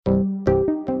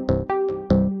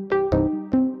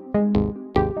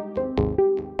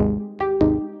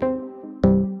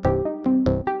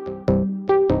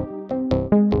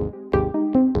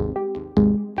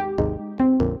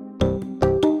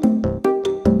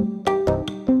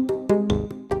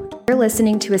You're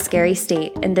listening to A Scary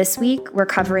State, and this week we're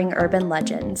covering urban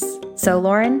legends. So,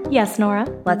 Lauren? Yes, Nora?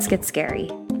 Let's get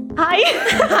scary. Hi.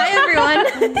 Hi,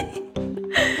 everyone.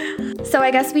 So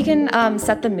I guess we can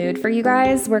set the mood for you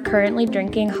guys. We're currently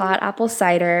drinking hot apple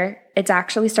cider. It's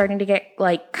actually starting to get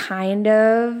kind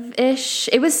of-ish.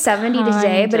 It was 70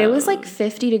 today, but it was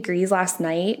 50 degrees last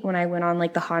night when I went on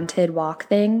the haunted walk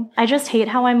thing. I just hate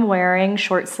how I'm wearing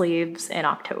short sleeves in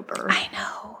October. I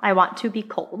know. I want to be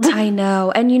cold. I know.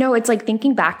 And it's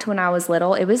thinking back to when I was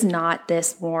little, it was not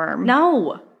this warm.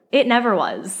 No, it never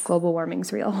was. Global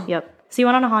warming's real. Yep. So you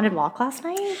went on a haunted walk last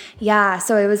night? Yeah.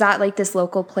 So it was at this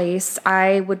local place.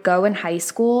 I would go in high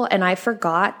school, and I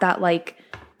forgot that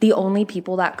the only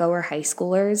people that go are high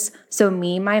schoolers. So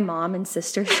me, my mom, and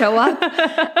sister show up.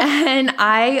 And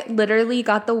I literally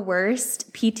got the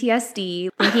worst PTSD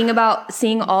thinking about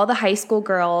seeing all the high school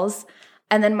girls.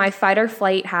 And then my fight or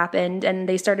flight happened, and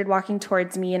they started walking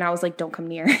towards me, and I was like, don't come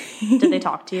near. Did they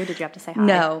talk to you? Did you have to say hi?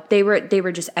 No. They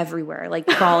were just everywhere,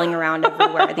 crawling around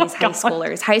everywhere, these high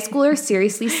schoolers. High schoolers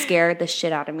seriously scared the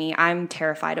shit out of me. I'm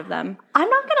terrified of them. I'm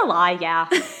not going to lie, yeah.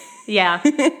 Yeah.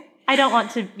 I don't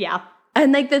want to, yeah.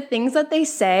 And the things that they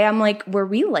say, I'm like, were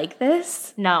we like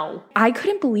this? No. I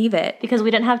couldn't believe it. Because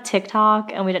we didn't have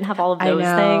TikTok and we didn't have all of those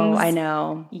things. I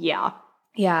know. Yeah.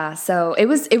 Yeah. So it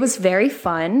was very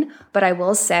fun, but I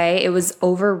will say it was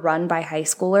overrun by high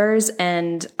schoolers,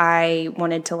 and I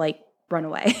wanted to run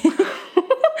away.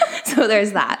 So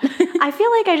there's that. I feel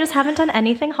like I just haven't done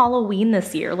anything Halloween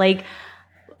this year.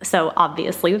 So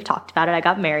obviously we've talked about it. I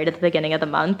got married at the beginning of the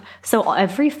month. So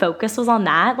every focus was on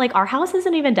that. Our house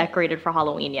isn't even decorated for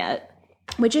Halloween yet.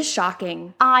 Which is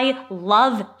shocking. I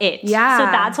love it. Yeah. So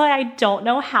that's why I don't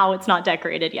know how it's not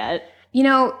decorated yet.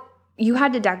 You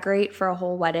had to decorate for a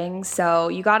whole wedding, so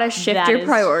you got to shift your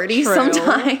priorities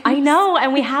sometimes. I know.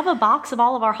 And we have a box of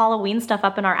all of our Halloween stuff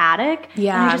up in our attic.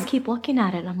 Yeah. And I just keep looking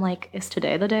at it, and I'm like, is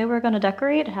today the day we're going to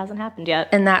decorate? It hasn't happened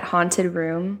yet. In that haunted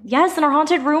room? Yes, in our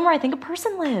haunted room where I think a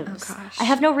person lives. Oh, gosh. I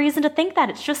have no reason to think that.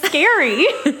 It's just scary.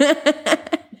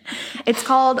 It's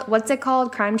called, what's it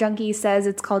called? Crime Junkie says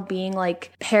it's called being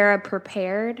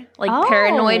para-prepared,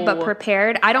 paranoid but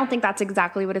prepared. I don't think that's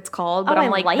exactly what it's called, but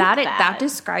I'm that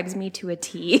describes me to a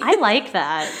T. I like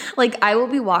that. I will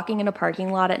be walking in a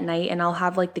parking lot at night, and I'll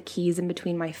have the keys in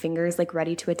between my fingers,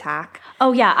 ready to attack.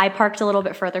 Oh yeah, I parked a little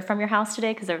bit further from your house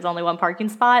today because there was only one parking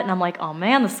spot, and I'm like, oh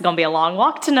man, this is gonna be a long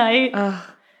walk tonight.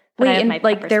 Wait, and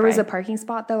there was a parking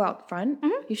spot though out front?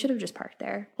 Mm-hmm. You should have just parked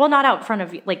there. Well, not out front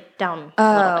of you, down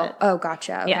a little bit. Oh,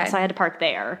 gotcha. Okay. Yeah, so I had to park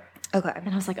there. Okay. And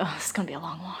I was like, oh, this is going to be a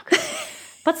long walk.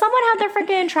 But someone had their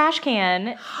freaking trash can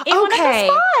in one of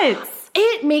the spots.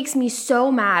 It makes me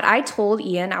so mad. I told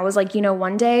Ian, I was like,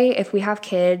 one day if we have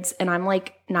kids and I'm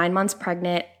 9 months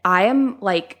pregnant, I am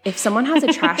if someone has a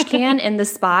trash can in the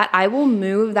spot, I will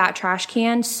move that trash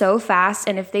can so fast.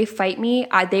 And if they fight me,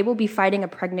 they will be fighting a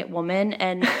pregnant woman.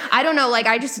 And I don't know,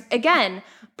 I just, again,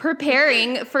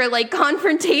 preparing for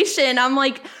confrontation. I'm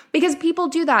because people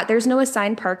do that. There's no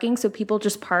assigned parking. So people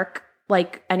just park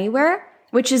anywhere.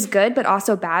 Which is good, but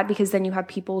also bad because then you have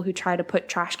people who try to put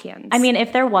trash cans. I mean,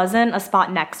 if there wasn't a spot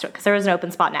next to it, because there was an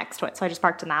open spot next to it, so I just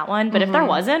parked in that one. But if there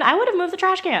wasn't, I would have moved the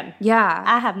trash can. Yeah.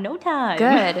 I have no time.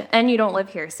 Good. And you don't live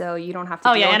here, so you don't have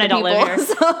to deal with and I don't people, live here.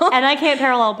 So. And I can't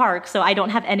parallel park, so I don't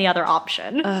have any other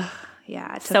option.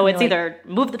 Yeah. So it's either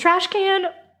move the trash can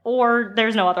or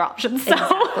there's no other option. So.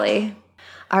 Exactly.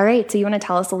 All right, so you want to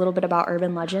tell us a little bit about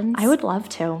urban legends? I would love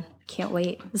to. Can't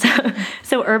wait.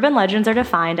 So urban legends are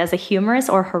defined as a humorous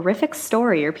or horrific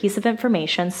story or piece of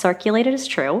information circulated as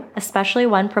true, especially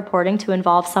one purporting to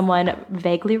involve someone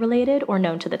vaguely related or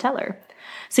known to the teller.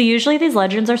 So usually these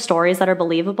legends are stories that are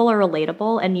believable or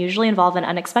relatable and usually involve an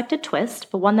unexpected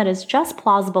twist, but one that is just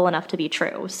plausible enough to be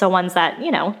true. So ones that,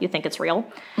 you think it's real.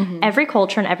 Mm-hmm. Every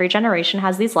culture and every generation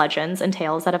has these legends and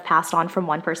tales that have passed on from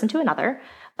one person to another.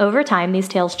 Over time, these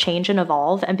tales change and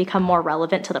evolve and become more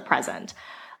relevant to the present.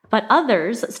 But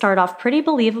others start off pretty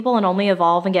believable and only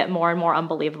evolve and get more and more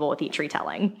unbelievable with each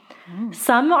retelling.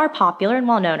 Some are popular and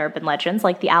well-known urban legends,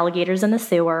 like the alligators in the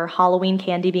sewer, Halloween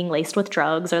candy being laced with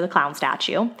drugs, or the clown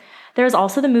statue. There's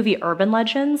also the movie Urban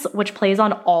Legends, which plays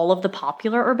on all of the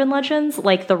popular urban legends,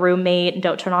 like The Roommate,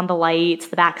 Don't Turn on the Lights,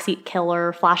 The Backseat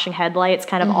Killer, Flashing Headlights,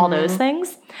 kind of all those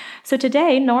things. So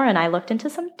today, Nora and I looked into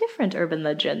some different urban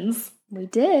legends. We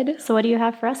did. So what do you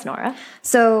have for us, Nora?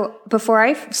 So before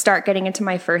I start getting into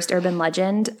my first urban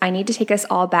legend, I need to take us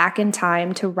all back in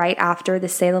time to right after the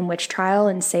Salem witch trial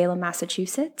in Salem,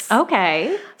 Massachusetts.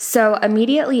 Okay. So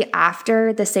immediately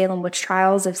after the Salem witch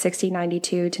trials of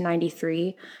 1692 to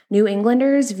 93, New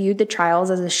Englanders viewed the trials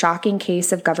as a shocking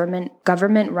case of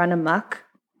government run amok.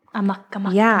 Amok.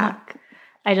 Yeah.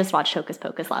 I just watched Hocus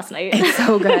Pocus last night. It's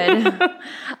so good.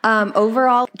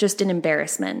 Overall, just an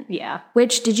embarrassment. Yeah.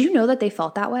 Which, did you know that they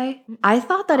felt that way? I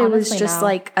thought that it was just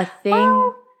like a thing.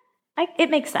 Well, it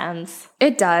makes sense.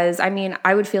 It does. I mean,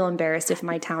 I would feel embarrassed if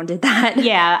my town did that.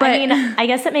 Yeah. But, I mean, I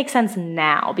guess it makes sense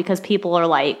now because people are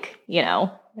like,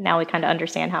 now we kind of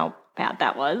understand how bad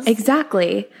that was.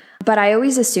 Exactly. But I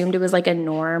always assumed it was like a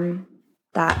norm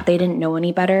that they didn't know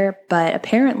any better, but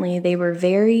apparently they were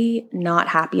very not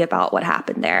happy about what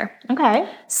happened there. Okay.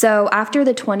 So after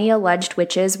the 20 alleged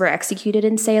witches were executed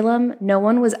in Salem, no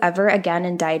one was ever again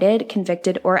indicted,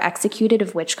 convicted, or executed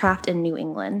of witchcraft in New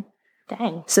England.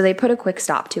 Dang. So they put a quick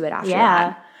stop to it after that.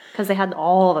 Yeah, because they had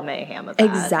all the mayhem of that.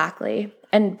 Exactly.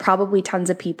 And probably tons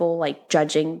of people like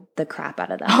judging the crap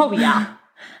out of them. Oh, yeah.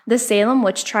 The Salem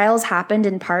witch trials happened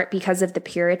in part because of the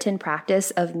Puritan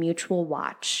practice of mutual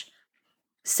watch.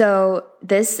 So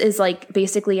this is like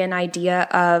basically an idea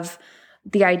of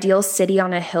the ideal city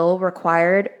on a hill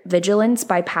required vigilance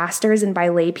by pastors and by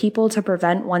lay people to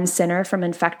prevent one sinner from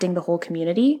infecting the whole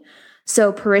community.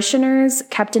 So parishioners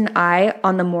kept an eye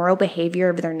on the moral behavior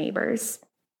of their neighbors.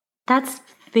 That's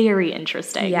very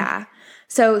interesting. Yeah.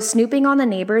 So snooping on the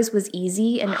neighbors was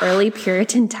easy in early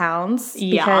Puritan towns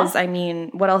because, I mean,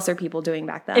 what else are people doing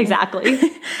back then? Exactly.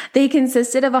 They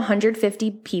consisted of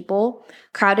 150 people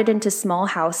crowded into small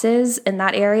houses in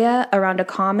that area around a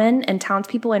common, and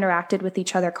townspeople interacted with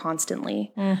each other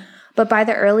constantly. But by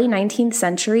the early 19th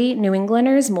century, New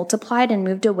Englanders multiplied and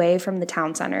moved away from the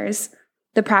town centers.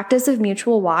 The practice of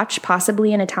mutual watch,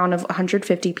 possibly in a town of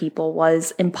 150 people,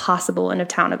 was impossible in a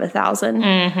town of 1,000.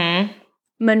 Mm-hmm.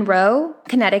 Monroe,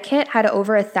 Connecticut, had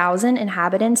over 1,000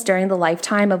 inhabitants during the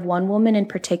lifetime of one woman in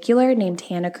particular named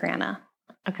Hannah Cranna.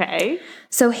 Okay.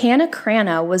 So Hannah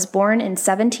Cranna was born in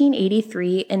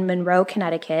 1783 in Monroe,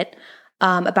 Connecticut,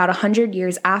 about 100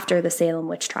 years after the Salem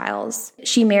witch trials.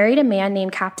 She married a man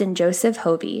named Captain Joseph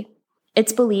Hovey.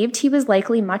 It's believed he was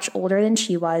likely much older than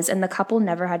she was, and the couple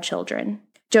never had children.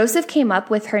 Joseph came up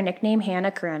with her nickname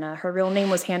Hannah Cranna. Her real name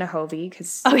was Hannah Hovey.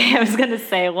 Okay, I was going to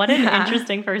say, what an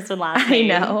interesting first and last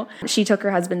name. I know. She took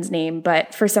her husband's name,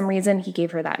 but for some reason, he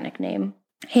gave her that nickname.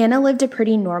 Hannah lived a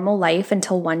pretty normal life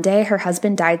until one day her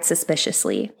husband died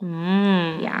suspiciously.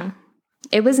 Yeah.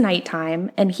 It was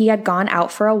nighttime, and he had gone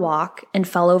out for a walk and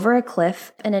fell over a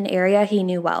cliff in an area he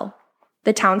knew well.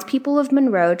 The townspeople of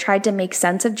Monroe tried to make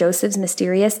sense of Joseph's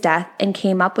mysterious death and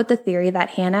came up with the theory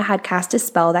that Hannah had cast a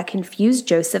spell that confused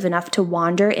Joseph enough to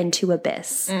wander into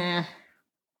abyss.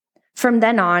 From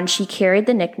then on, she carried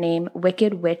the nickname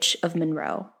Wicked Witch of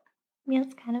Monroe. Yeah,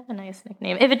 it's kind of a nice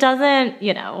nickname. If it doesn't,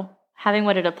 having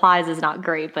what it applies is not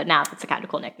great, but now it's a kind of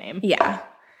cool nickname. Yeah.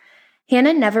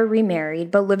 Hannah never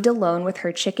remarried, but lived alone with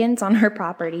her chickens on her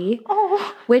property.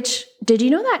 Oh. Which, did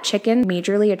you know that chickens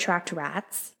majorly attract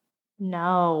rats?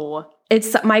 No.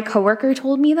 My coworker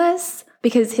told me this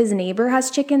because his neighbor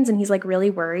has chickens and he's like really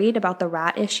worried about the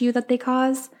rat issue that they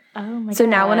cause. Oh my God. So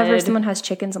now whenever someone has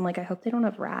chickens, I'm like, I hope they don't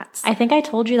have rats. I think I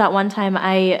told you that one time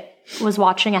I was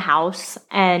watching a house,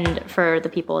 and for the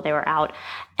people, they were out,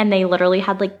 and they literally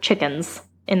had like chickens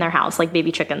in their house, like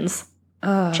baby chickens,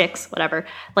 chicks, whatever,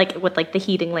 like with like the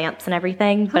heating lamps and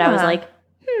everything. But I was like,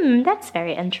 that's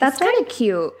very interesting. That's kind of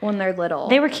cute when they're little.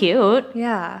 They were cute.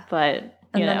 Yeah. But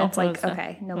and then it's like,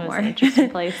 okay, no more. An interesting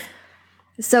place.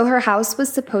 So her house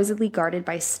was supposedly guarded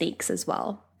by snakes as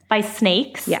well. By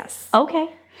snakes? Yes. Okay.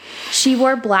 She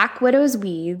wore black widow's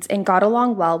weeds and got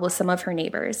along well with some of her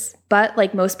neighbors. But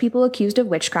like most people accused of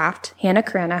witchcraft, Hannah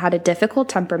Cranna had a difficult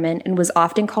temperament and was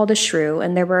often called a shrew,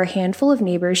 and there were a handful of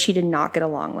neighbors she did not get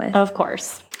along with. Of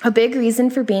course. A big reason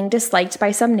for being disliked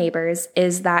by some neighbors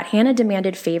is that Hannah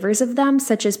demanded favors of them,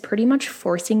 such as pretty much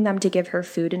forcing them to give her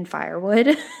food and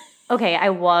firewood. Okay, I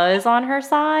was on her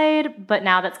side, but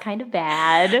now that's kind of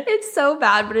bad. It's so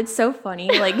bad, but it's so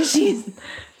funny. Like, she's...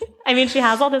 I mean, she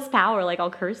has all this power. Like,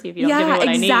 I'll curse you if you don't give me what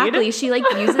I need. Yeah, exactly. She, like,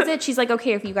 uses it. She's like,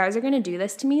 okay, if you guys are going to do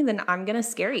this to me, then I'm going to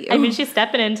scare you. I mean, she's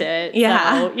stepping into it.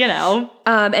 Yeah. So,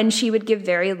 and she would give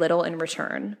very little in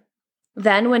return.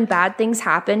 Then, when bad things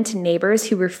happened to neighbors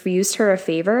who refused her a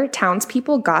favor,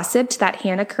 townspeople gossiped that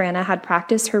Hannah Cranna had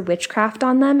practiced her witchcraft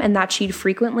on them and that she'd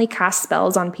frequently cast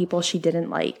spells on people she didn't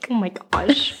like. Oh my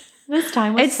gosh. This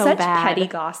time was so bad. It's such petty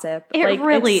gossip. It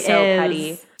really it's so is.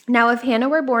 Petty. Now, if Hannah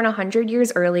were born 100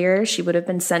 years earlier, she would have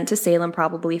been sent to Salem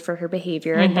probably for her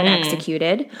behavior and then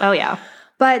executed. Oh, yeah.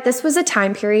 But this was a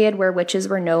time period where witches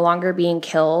were no longer being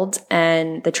killed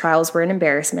and the trials were an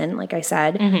embarrassment, like I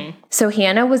said. So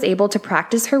Hannah was able to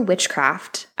practice her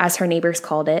witchcraft, as her neighbors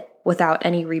called it, without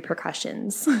any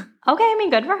repercussions. Okay, I mean,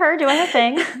 good for her doing her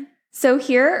thing. So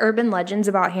here are urban legends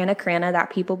about Hannah Cranna that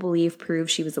people believe prove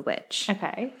she was a witch.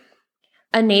 Okay.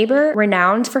 A neighbor,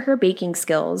 renowned for her baking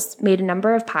skills, made a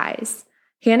number of pies.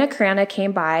 Hannah Crana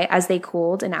came by as they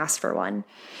cooled and asked for one.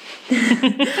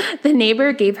 The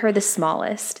neighbor gave her the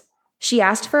smallest. She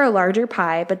asked for a larger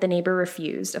pie, but the neighbor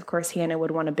refused. Of course, Hannah would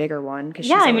want a bigger one.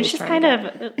 Yeah, I mean, she's kind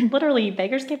of, literally,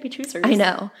 beggars can't be choosers. I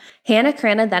know. Hannah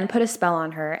Crana then put a spell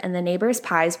on her, and the neighbor's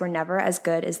pies were never as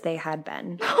good as they had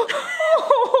been.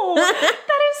 Oh, that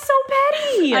is so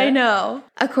petty. I know.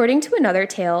 According to another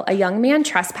tale, a young man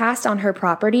trespassed on her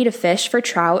property to fish for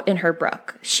trout in her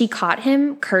brook. She caught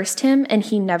him, cursed him, and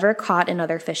he never caught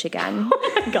another fish again.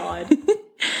 Oh my God.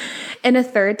 In a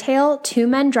third tale, 2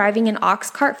 men driving an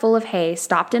ox cart full of hay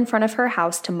stopped in front of her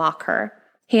house to mock her.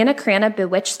 Hannah Crana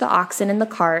bewitched the oxen in the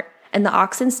cart, and the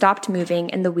oxen stopped moving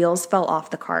and the wheels fell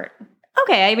off the cart.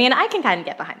 Okay, I mean, I can kind of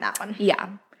get behind that one. Yeah.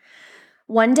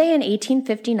 One day in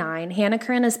 1859, Hannah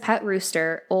Crana's pet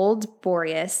rooster, Old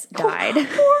Boreas, died. Boreas!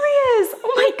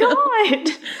 Oh my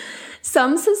God!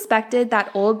 Some suspected that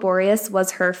Old Boreas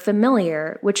was her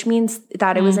familiar, which means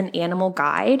that it was an animal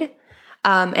guide.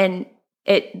 And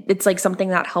it's like something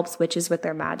that helps witches with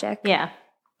their magic. Yeah.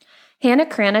 Hannah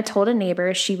Crana told a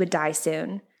neighbor she would die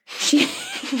soon.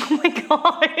 Oh my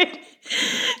God.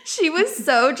 She was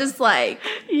so just like...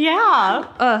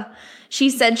 Yeah. She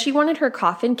said she wanted her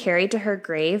coffin carried to her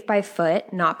grave by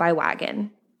foot, not by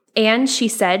wagon. And she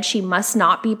said she must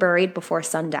not be buried before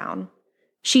sundown.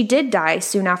 She did die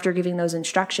soon after giving those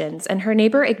instructions, and her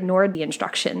neighbor ignored the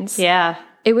instructions. Yeah.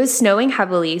 It was snowing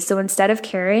heavily, so instead of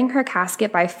carrying her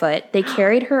casket by foot, they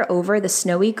carried her over the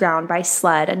snowy ground by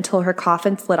sled until her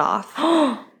coffin slid off,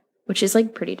 which is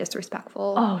like pretty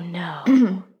disrespectful. Oh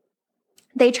no.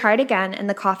 They tried again, and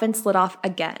the coffin slid off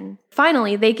again.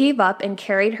 Finally, they gave up and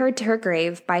carried her to her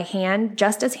grave by hand,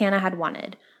 just as Hannah had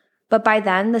wanted. But by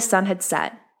then, the sun had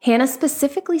set. Hannah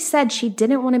specifically said she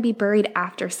didn't want to be buried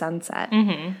after sunset.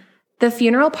 Mm-hmm. The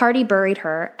funeral party buried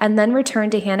her and then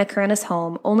returned to Hannah Crana's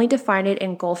home, only to find it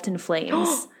engulfed in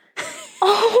flames.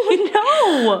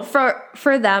 Oh, no!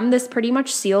 For them, this pretty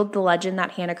much sealed the legend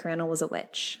that Hannah Crana was a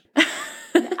witch.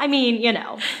 I mean, you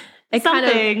know,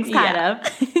 Kind of.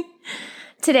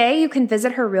 Today, you can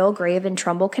visit her real grave in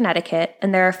Trumbull, Connecticut,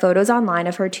 and there are photos online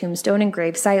of her tombstone and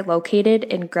gravesite located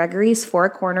in Gregory's Four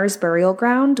Corners Burial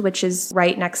Ground, which is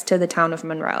right next to the town of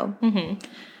Monroe. Mm-hmm.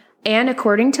 And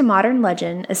according to modern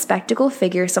legend, a spectacle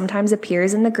figure sometimes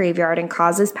appears in the graveyard and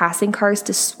causes passing cars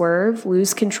to swerve,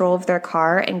 lose control of their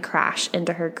car, and crash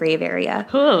into her grave area.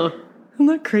 Oh, Isn't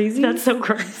that crazy? that's so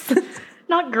gross.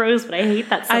 Not gross, but I hate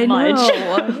that so much.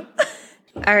 Know.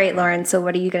 All right, Lauren, so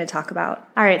what are you going to talk about?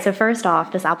 All right, so first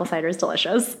off, this apple cider is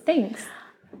delicious. Thanks.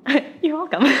 You're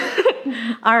welcome.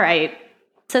 All right.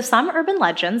 So some urban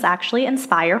legends actually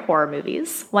inspire horror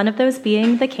movies, one of those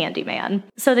being the Candyman.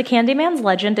 So the Candyman's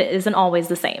legend isn't always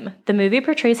the same. The movie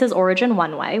portrays his origin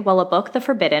one way, while a book, The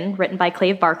Forbidden, written by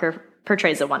Clive Barker,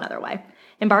 portrays it one other way.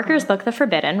 In Barker's book, The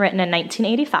Forbidden, written in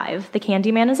 1985, the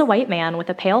Candyman is a white man with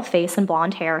a pale face and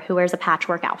blonde hair who wears a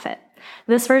patchwork outfit.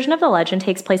 This version of the legend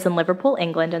takes place in Liverpool,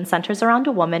 England, and centers around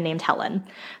a woman named Helen.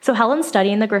 So Helen's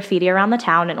studying the graffiti around the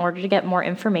town in order to get more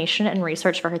information and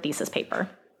research for her thesis paper.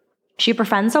 She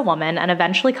befriends a woman and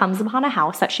eventually comes upon a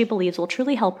house that she believes will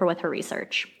truly help her with her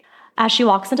research. As she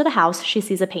walks into the house, she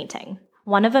sees a painting.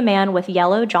 One of a man with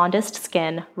yellow, jaundiced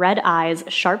skin, red eyes,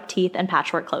 sharp teeth, and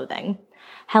patchwork clothing.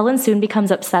 Helen soon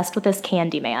becomes obsessed with this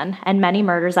Candyman and many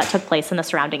murders that took place in the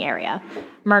surrounding area.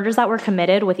 Murders that were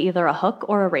committed with either a hook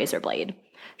or a razor blade.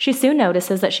 She soon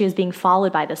notices that she is being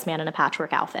followed by this man in a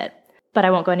patchwork outfit. But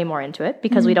I won't go any more into it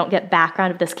because we don't get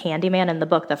background of this Candyman in the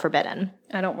book, The Forbidden.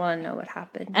 I don't want to know what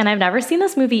happened. And I've never seen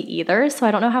this movie either, so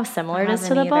I don't know how similar it is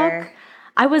to the book.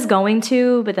 I was going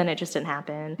to, but then it just didn't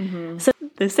happen. Mm-hmm. So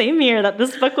the same year that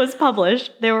this book was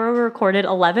published, there were recorded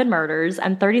 11 murders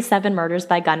and 37 murders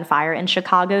by gunfire in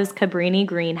Chicago's Cabrini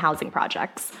Green housing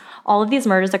projects. All of these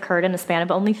murders occurred in a span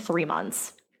of only 3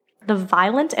 months. The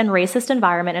violent and racist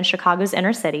environment in Chicago's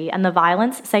inner city and the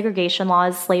violence, segregation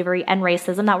laws, slavery, and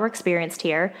racism that were experienced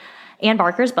here and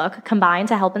Barker's book combined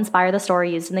to help inspire the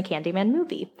story used in the Candyman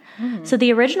movie. So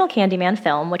the original Candyman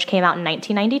film, which came out in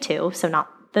 1992, so not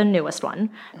the newest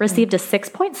one, received a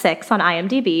 6.6 on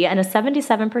IMDb and a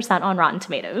 77% on Rotten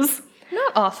Tomatoes.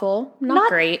 Not awful. Not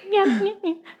great. Yeah.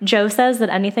 Joe says that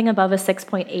anything above a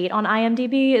 6.8 on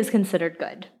IMDb is considered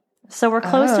good. So we're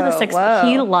close to the 6. Whoa.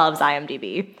 He loves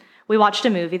IMDb. We watched a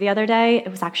movie the other day. It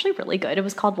was actually really good. It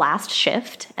was called Last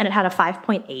Shift, and it had a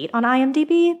 5.8 on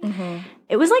IMDb. Mm-hmm.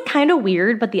 It was like kind of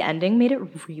weird, but the ending made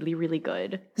it really, really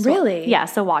good. So, really? Yeah,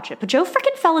 so watch it. But Joe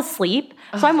freaking fell asleep,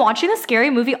 so I'm watching a scary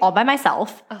movie all by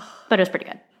myself, but it was pretty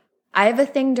good. I have a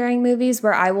thing during movies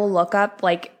where I will look up,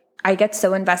 like, I get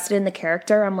so invested in the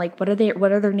character. I'm like, what are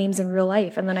their names in real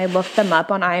life? And then I look them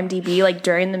up on IMDb like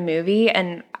during the movie,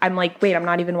 and I'm like, wait, I'm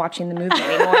not even watching the movie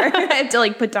anymore. I have to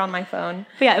like put down my phone.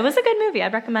 But yeah, it was a good movie.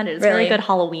 I'd recommend it. It's really good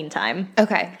Halloween time.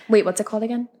 Okay. Wait, what's it called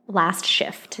again? Last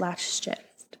Shift. Last Shift.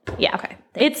 Yeah. Okay.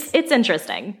 It's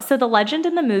interesting. So the legend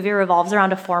in the movie revolves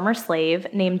around a former slave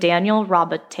named Daniel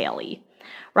Robitaille.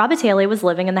 Robitaille was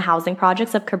living in the housing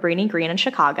projects of Cabrini Green in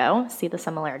Chicago. See the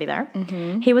similarity there?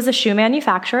 Mm-hmm. He was a shoe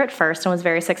manufacturer at first and was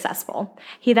very successful.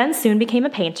 He then soon became a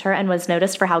painter and was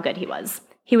noticed for how good he was.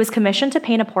 He was commissioned to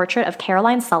paint a portrait of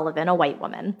Caroline Sullivan, a white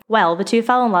woman. Well, the two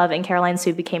fell in love and Caroline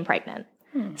soon became pregnant.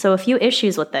 So a few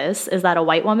issues with this is that a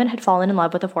white woman had fallen in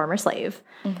love with a former slave.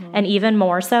 Mm-hmm. And even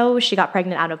more so, she got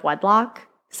pregnant out of wedlock.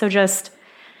 So just,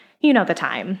 the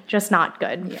time. Just not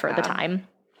good for the time.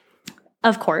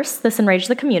 Of course, this enraged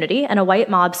the community, and a white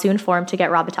mob soon formed to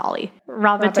get Robitaille.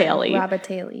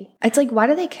 It's like, why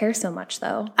do they care so much,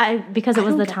 though? Because it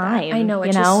was the time. I know,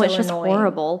 it's just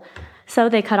horrible. So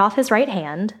they cut off his right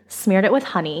hand, smeared it with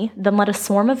honey, then let a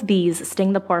swarm of bees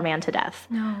sting the poor man to death.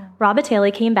 No.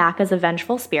 Robitaille came back as a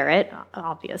vengeful spirit,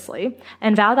 obviously,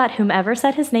 and vowed that whomever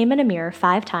said his name in a mirror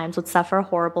 5 times would suffer a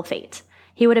horrible fate.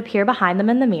 He would appear behind them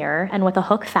in the mirror, and with a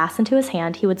hook fastened to his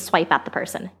hand, he would swipe at the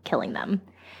person, killing them.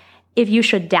 If you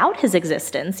should doubt his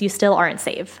existence, you still aren't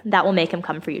safe. That will make him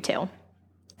come for you too.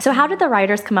 So how did the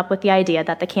writers come up with the idea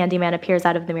that the Candyman appears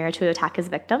out of the mirror to attack his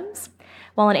victims?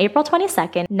 Well, on April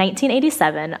 22nd,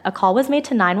 1987, a call was made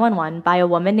to 911 by a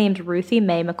woman named Ruthie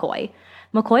Mae McCoy.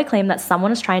 McCoy claimed that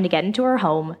someone was trying to get into her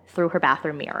home through her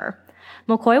bathroom mirror.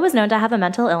 McCoy was known to have a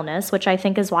mental illness, which I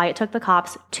think is why it took the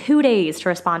cops 2 days to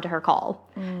respond to her call.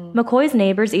 McCoy's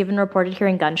neighbors even reported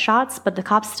hearing gunshots, but the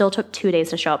cops still took 2 days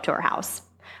to show up to her house.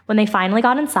 When they finally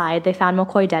got inside, they found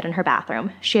McCoy dead in her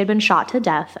bathroom. She had been shot to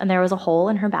death, and there was a hole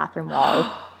in her bathroom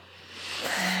wall.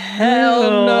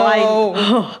 Hell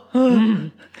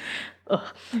no!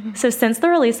 So since the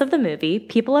release of the movie,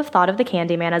 people have thought of the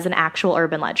Candyman as an actual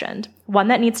urban legend, one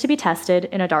that needs to be tested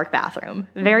in a dark bathroom,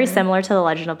 very similar to the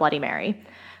legend of Bloody Mary.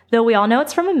 Though we all know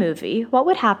it's from a movie, what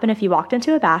would happen if you walked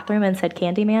into a bathroom and said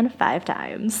Candyman 5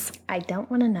 times? I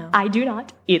don't want to know. I do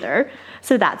not either.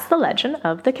 So that's the legend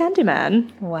of the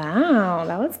Candyman. Wow,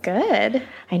 that was good.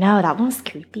 I know, that one was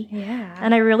creepy. Yeah.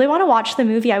 And I really want to watch the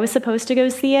movie. I was supposed to go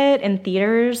see it in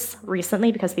theaters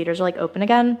recently because theaters are open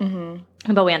again.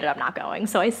 Mm-hmm. But we ended up not going,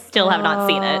 so I still have not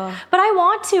seen it. But I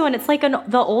want to, and it's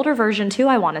the older version too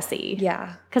I want to see.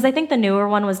 Yeah. Because I think the newer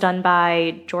one was done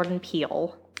by Jordan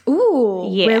Peele. Ooh,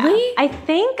 yeah. Really? I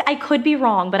think, I could be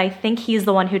wrong, but I think he's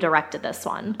the one who directed this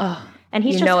one. Oh, and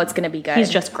he's it's going to be good.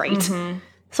 He's just great. Mm-hmm.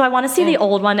 So I want to see the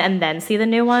old one and then see the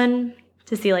new one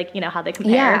to see, how they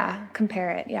compare. Yeah,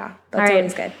 compare it. Yeah, that's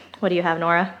always good. What do you have,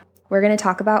 Nora? We're going to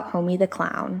talk about Homie the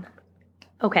Clown.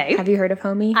 Okay. Have you heard of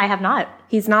Homie? I have not.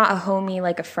 He's not a homie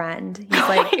like a friend.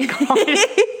 He's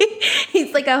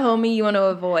he's like a homie you want to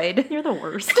avoid. You're the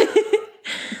worst.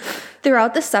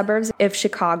 Throughout the suburbs of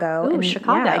Chicago. Ooh,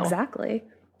 Chicago. Yeah, exactly.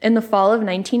 In the fall of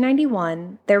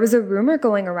 1991, there was a rumor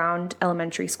going around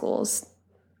elementary schools.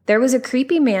 There was a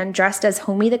creepy man dressed as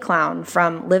Homie the Clown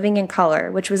from Living in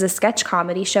Color, which was a sketch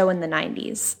comedy show in the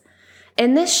 90s.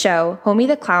 In this show, Homie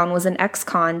the Clown was an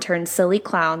ex-con turned silly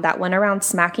clown that went around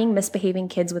smacking misbehaving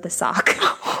kids with a sock.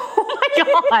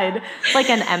 God. Like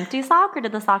an empty sock, or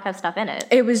did the sock have stuff in it?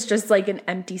 It was just like an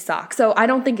empty sock, so I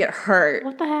don't think it hurt.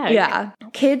 What the heck? Yeah.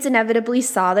 Kids inevitably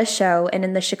saw the show, and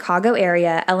in the Chicago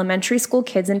area, elementary school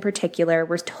kids in particular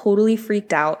were totally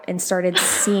freaked out and started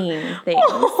seeing things.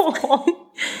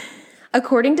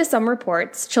 According to some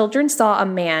reports, children saw a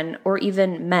man, or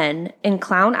even men, in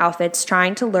clown outfits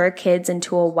trying to lure kids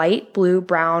into a white, blue,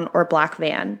 brown, or black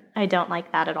van. I don't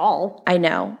like that at all. I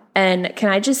know. And can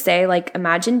I just say,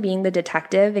 imagine being the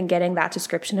detective and getting that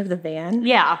description of the van?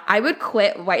 Yeah. I would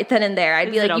quit right then and there.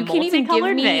 I'd be like, you can't even give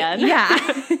me... Van? Yeah.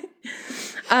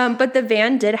 But the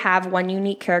van did have one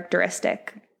unique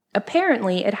characteristic.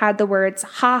 Apparently, it had the words,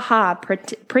 "ha ha,"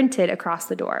 printed across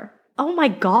the door. Oh my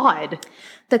God.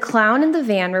 The clown in the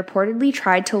van reportedly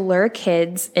tried to lure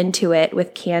kids into it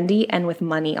with candy and with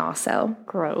money also.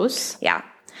 Gross. Yeah.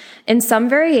 In some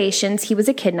variations, he was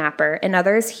a kidnapper. In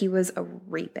others, he was a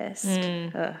rapist.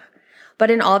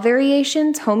 But in all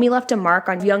variations, Homie left a mark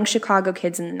on young Chicago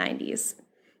kids in the 90s.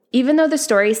 Even though the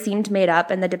story seemed made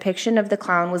up and the depiction of the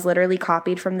clown was literally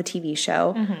copied from the TV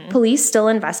show, police still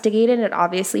investigated and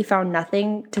obviously found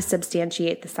nothing to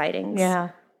substantiate the sightings. Yeah.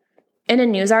 In a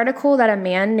news article that a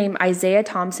man named Isaiah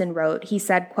Thompson wrote, he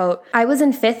said, quote, "I was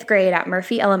in 5th grade at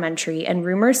Murphy Elementary and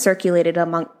rumors circulated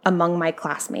among my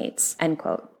classmates," end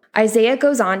quote. Isaiah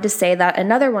goes on to say that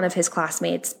another one of his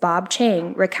classmates, Bob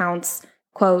Chang, recounts,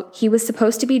 Quote, he was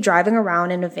supposed to be driving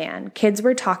around in a van. Kids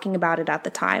were talking about it at the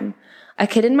time. A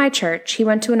kid in my church, he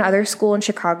went to another school in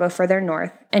Chicago further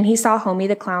north, and he saw Homie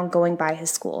the Clown going by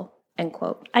his school. End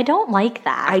quote. I don't like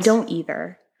that. I don't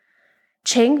either.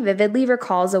 Chang vividly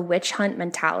recalls a witch hunt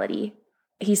mentality.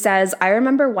 He says, I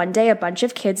remember one day a bunch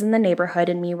of kids in the neighborhood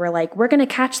and me were like, we're going to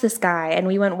catch this guy. And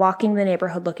we went walking the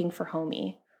neighborhood looking for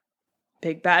Homie.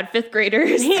 Big bad fifth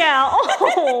graders. Yeah.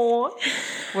 Oh.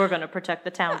 We're going to protect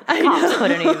the town. The cops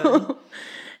couldn't even.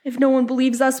 If no one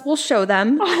believes us, we'll show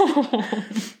them. Oh.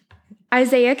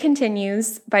 Isaiah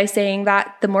continues by saying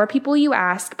that the more people you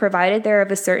ask, provided they're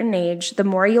of a certain age, the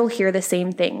more you'll hear the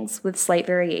same things with slight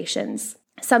variations.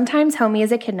 Sometimes Homie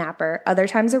is a kidnapper, other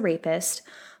times a rapist.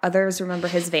 Others remember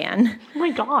his van. Oh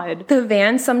my God. The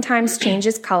van sometimes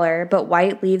changes color, but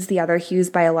white leads the other hues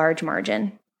by a large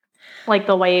margin. Like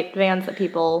the white vans that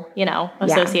people,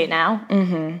 associate now?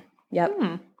 Mm-hmm.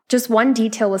 Yep. Just one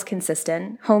detail was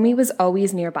consistent. Homie was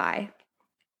always nearby.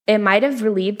 It might have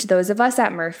relieved those of us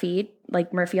at Murphy,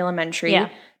 like Murphy Elementary,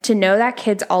 to know that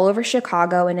kids all over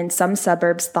Chicago and in some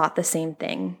suburbs thought the same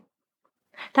thing.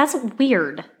 That's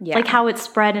weird. Yeah. Like how it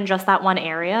spread in just that one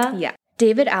area. Yeah.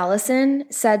 David Allison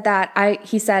said that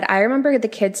I remember the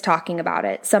kids talking about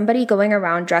it. Somebody going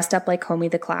around dressed up like Homie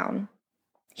the Clown.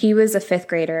 He was a fifth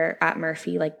grader at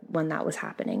Murphy, like when that was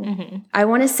happening. Mm-hmm. I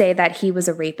want to say that he was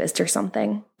a rapist or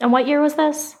something. And what year was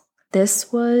this?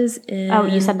 This was in... Oh,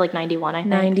 you said like 91, I think.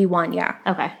 91, yeah.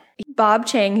 Okay. Bob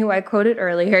Chang, who I quoted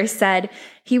earlier, said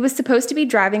he was supposed to be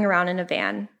driving around in a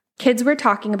van. Kids were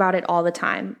talking about it all the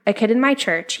time. A kid in my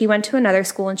church, he went to another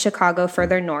school in Chicago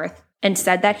further north and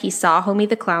said that he saw Homie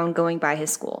the Clown going by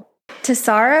his school.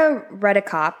 Tassara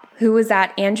Redicop, who was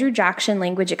at Andrew Jackson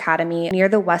Language Academy near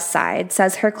the West Side,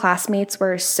 says her classmates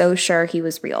were so sure he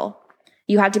was real.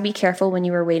 You had to be careful when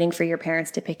you were waiting for your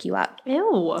parents to pick you up.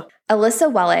 Ew.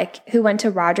 Alyssa Wellick, who went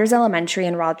to Rogers Elementary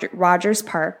in Rogers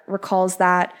Park, recalls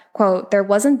that, quote, there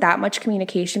wasn't that much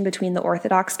communication between the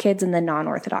Orthodox kids and the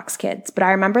non-Orthodox kids, but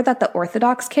I remember that the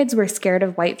Orthodox kids were scared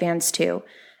of white vans too.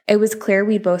 It was clear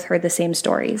we both heard the same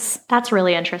stories. That's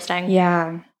really interesting.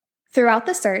 Yeah. Throughout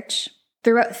the search,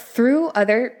 through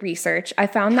other research, I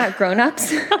found that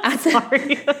grown-ups...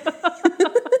 Sorry.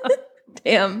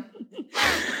 Damn.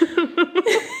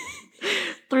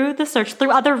 Through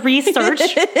other research.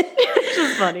 Which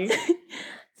is funny.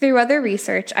 Through other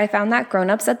research, I found that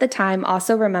grown-ups at the time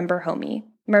also remember Homie.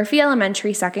 Murphy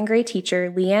Elementary second grade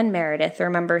teacher Leanne Meredith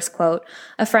remembers, quote,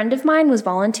 a friend of mine was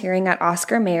volunteering at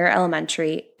Oscar Mayer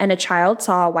Elementary, and a child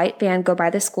saw a white van go by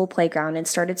the school playground and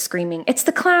started screaming, it's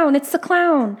the clown, it's the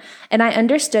clown. And I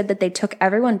understood that they took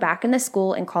everyone back in the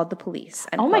school and called the police.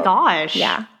 Oh my gosh.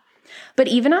 Yeah. But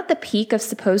even at the peak of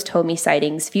supposed Homie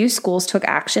sightings, few schools took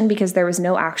action because there was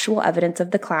no actual evidence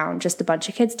of the clown, just a bunch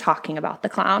of kids talking about the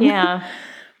clown. Yeah.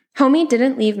 Homie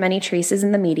didn't leave many traces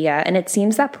in the media, and it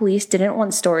seems that police didn't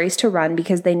want stories to run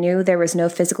because they knew there was no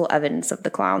physical evidence of the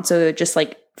clown, so it would just,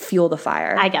 fuel the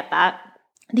fire. I get that.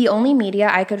 The only media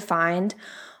I could find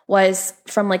was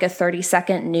from, a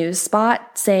 30-second news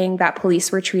spot saying that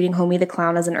police were treating Homie the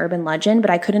Clown as an urban legend,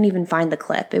 but I couldn't even find the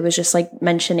clip. It was just,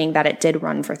 mentioning that it did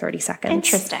run for 30 seconds.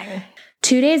 Interesting.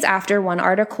 2 days after one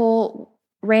article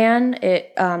ran,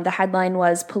 the headline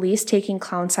was, Police Taking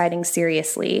Clown Sightings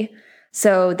Seriously.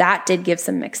 So that did give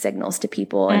some mixed signals to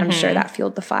people, and I'm sure that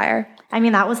fueled the fire. I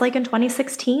mean, that was in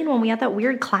 2016 when we had that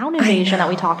weird clown invasion that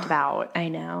we talked about. I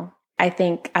know. I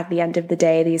think at the end of the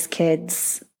day, these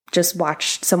kids just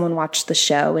someone watched the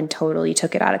show and totally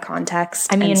took it out of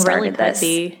context. I mean, and started really could this.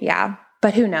 be. Yeah.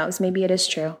 But who knows? Maybe it is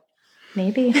true.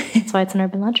 Maybe. That's why it's an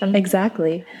urban legend.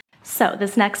 Exactly. So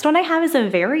this next one I have is a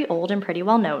very old and pretty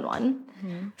well-known one.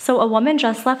 Mm-hmm. So a woman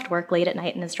just left work late at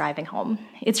night and is driving home.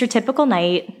 It's your typical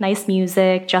night, nice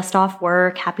music, just off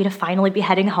work, happy to finally be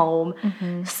heading home.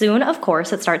 Mm-hmm. Soon, of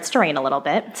course, it starts to rain a little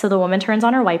bit, so the woman turns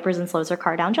on her wipers and slows her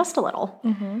car down just a little.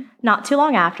 Mm-hmm. Not too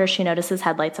long after, she notices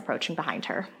headlights approaching behind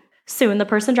her. Soon, the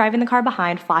person driving the car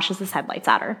behind flashes his headlights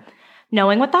at her.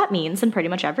 Knowing what that means in pretty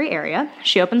much every area,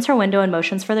 she opens her window and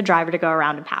motions for the driver to go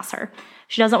around and pass her.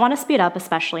 She doesn't want to speed up,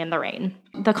 especially in the rain.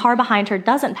 The car behind her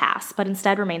doesn't pass, but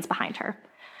instead remains behind her.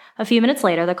 A few minutes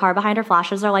later, the car behind her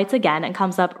flashes her lights again and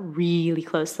comes up really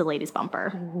close to the lady's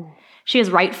bumper. Ooh. She is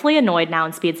rightfully annoyed now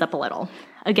and speeds up a little.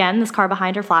 Again, this car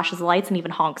behind her flashes the lights and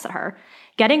even honks at her.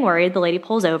 Getting worried, the lady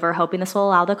pulls over, hoping this will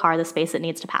allow the car the space it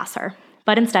needs to pass her.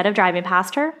 But instead of driving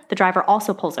past her, the driver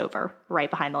also pulls over, right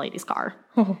behind the lady's car.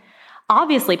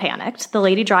 Obviously panicked, the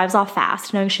lady drives off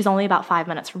fast, knowing she's only about 5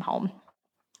 minutes from home.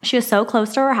 She is so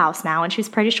close to her house now, and she's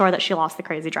pretty sure that she lost the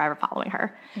crazy driver following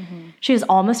her. She is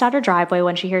almost at her driveway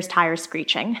when she hears tires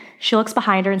screeching. She looks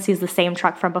behind her and sees the same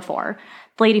truck from before.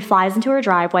 The lady flies into her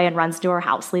driveway and runs to her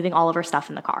house, leaving all of her stuff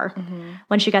in the car.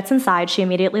 When she gets inside, she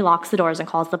immediately locks the doors and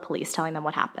calls the police, telling them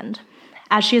what happened.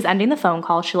 As she is ending the phone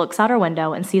call, she looks out her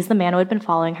window and sees the man who had been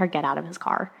following her get out of his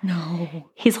car. No.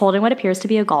 He's holding what appears to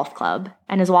be a golf club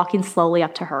and is walking slowly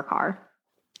up to her car.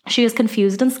 She is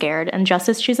confused and scared, and just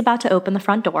as she's about to open the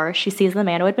front door, she sees the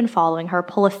man who had been following her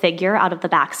pull a figure out of the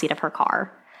backseat of her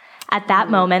car. At that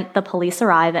moment, the police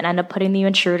arrive and end up putting the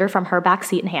intruder from her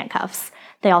backseat in handcuffs.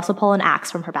 They also pull an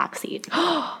axe from her backseat.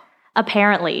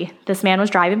 Apparently, this man was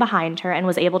driving behind her and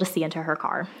was able to see into her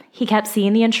car. He kept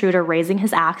seeing the intruder raising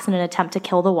his axe in an attempt to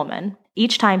kill the woman.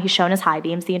 Each time he's shown his high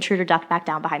beams, the intruder ducked back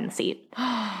down behind the seat.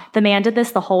 The man did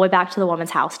this the whole way back to the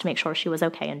woman's house to make sure she was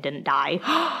okay and didn't die.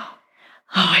 Oh,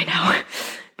 I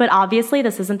know. But obviously,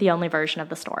 this isn't the only version of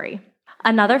the story.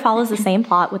 Another follows the same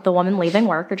plot with the woman leaving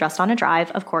work or just on a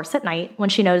drive, of course at night, when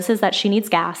she notices that she needs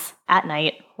gas at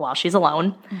night while she's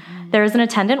alone. There is an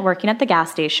attendant working at the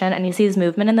gas station, and he sees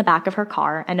movement in the back of her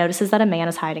car and notices that a man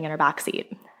is hiding in her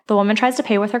backseat. The woman tries to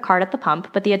pay with her card at the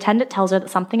pump, but the attendant tells her that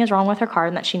something is wrong with her card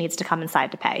and that she needs to come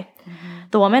inside to pay.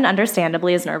 The woman,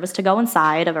 understandably, is nervous to go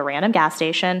inside of a random gas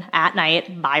station at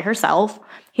night by herself.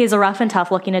 He's a rough and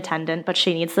tough-looking attendant, but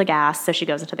she needs the gas, so she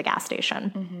goes into the gas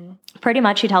station. Pretty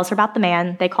much, he tells her about the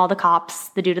man. They call the cops.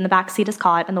 The dude in the backseat is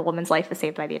caught, and the woman's life is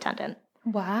saved by the attendant.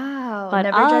 Wow. But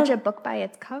never judge a book by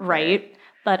its cover. Right.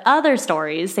 But other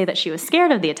stories say that she was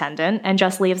scared of the attendant and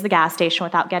just leaves the gas station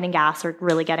without getting gas or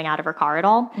really getting out of her car at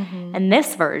all. In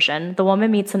this version, the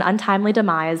woman meets an untimely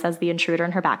demise as the intruder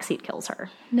in her backseat kills her.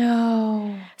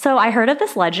 No. So I heard of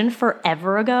this legend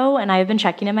forever ago, and I've been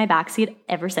checking in my backseat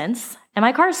ever since. And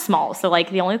my car is small, so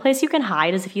like the only place you can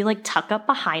hide is if you like tuck up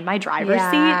behind my driver's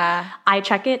seat. I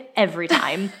check it every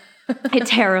time. It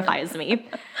terrifies me.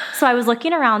 So I was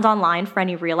looking around online for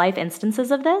any real-life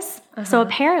instances of this. So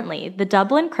apparently, the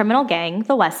Dublin criminal gang,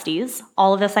 the Westies,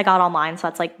 all of this I got online, so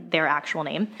that's like their actual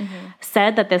name,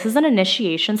 said that this is an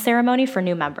initiation ceremony for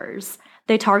new members.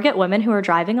 They target women who are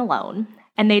driving alone,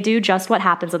 and they do just what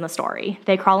happens in the story.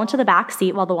 They crawl into the back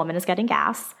seat while the woman is getting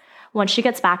gas. Once she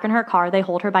gets back in her car, they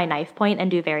hold her by knife point and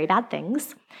do very bad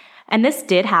things. And this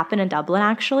did happen in Dublin,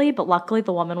 actually, but luckily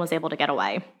the woman was able to get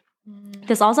away.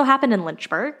 This also happened in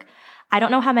Lynchburg. I don't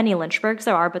know how many Lynchburgs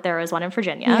there are, but there is one in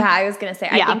Virginia. Yeah, I was going to say,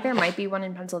 I think there might be one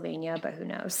in Pennsylvania, but who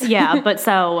knows? Yeah, but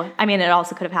so, I mean, it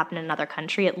also could have happened in another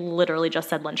country. It literally just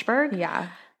said Lynchburg. Yeah.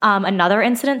 Another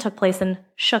incident took place in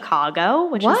Chicago,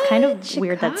 which is kind of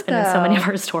weird that's been in so many of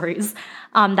our stories.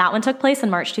 That one took place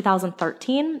in March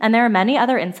 2013, and there are many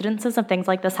other incidences of things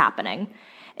like this happening.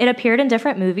 It appeared in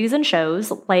different movies and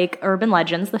shows, like Urban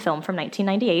Legends, the film from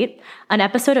 1998, an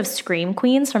episode of Scream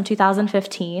Queens from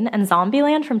 2015, and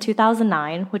Zombieland from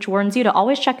 2009, which warns you to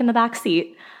always check in the back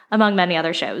seat, among many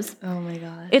other shows. Oh my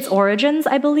gosh. Its origins,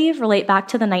 I believe, relate back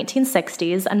to the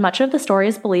 1960s, and much of the story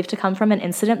is believed to come from an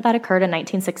incident that occurred in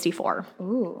 1964.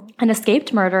 Ooh. An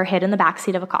escaped murderer hid in the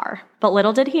backseat of a car, but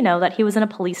little did he know that he was in a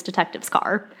police detective's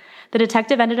car. The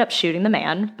detective ended up shooting the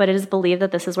man, but it is believed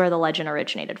that this is where the legend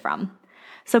originated from.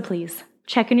 So please,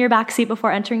 check in your backseat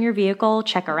before entering your vehicle,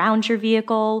 check around your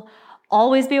vehicle,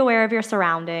 always be aware of your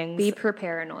surroundings. Be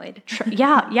paranoid.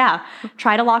 Yeah.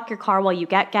 Try to lock your car while you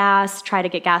get gas. Try to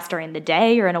get gas during the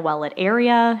day or in a well-lit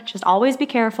area. Just always be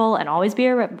careful and always be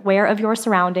aware of your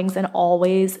surroundings and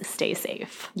always stay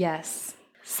safe. Yes.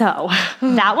 So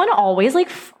that one always like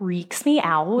freaks me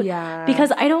out. Yeah.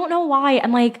 Because I don't know why.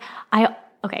 I'm like,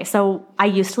 okay, so I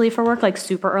used to leave for work like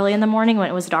super early in the morning when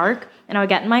it was dark, and I would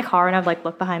get in my car and I'd like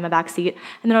look behind my back seat,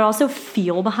 and then I'd also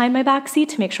feel behind my back seat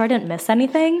to make sure I didn't miss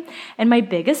anything. And my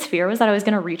biggest fear was that I was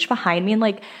gonna reach behind me and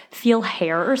like feel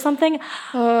hair or something.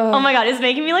 Oh my God, it's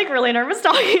making me like really nervous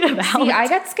talking about. See, I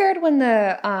got scared when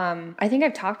the, I think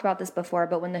I've talked about this before,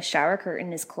 but when the shower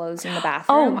curtain is closed in the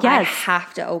bathroom, I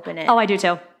have to open it. Oh, I do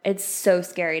too. It's so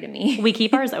scary to me. We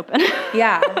keep ours open.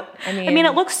 Yeah. I mean,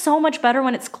 it looks so much better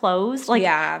when it's closed. Like,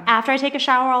 yeah. After I take a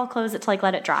shower, I'll close it to like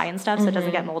let it dry and stuff so it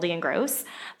doesn't get moldy and gross.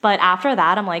 But after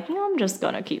that, I'm like, I'm just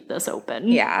going to keep this open.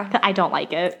 Yeah. I don't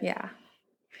like it. Yeah.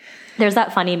 There's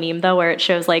that funny meme, though, where it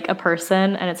shows, like, a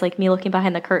person, and it's, like, me looking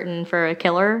behind the curtain for a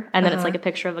killer, and then it's, like, a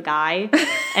picture of a guy,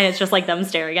 and it's just, like, them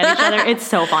staring at each other. It's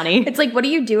so funny. It's like, what do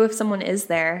you do if someone is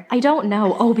there? I don't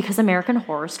know. Oh, because American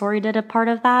Horror Story did a part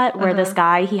of that, where this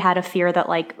guy, he had a fear that,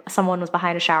 like, someone was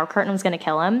behind a shower curtain and was going to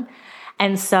kill him.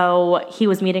 And so he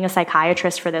was meeting a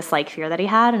psychiatrist for this, like, fear that he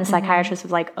had, and the psychiatrist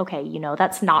was like, okay,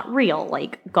 that's not real.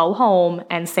 Like, go home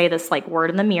and say this, like, word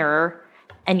in the mirror,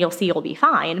 and you'll see you'll be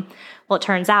fine. Well, it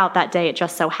turns out that day it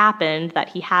just so happened that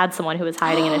he had someone who was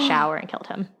hiding in a shower and killed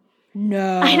him.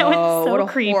 No. I know, it's so what a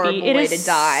creepy. horrible It way is to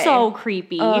die. so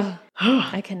creepy.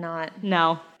 I cannot.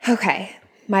 No. Okay.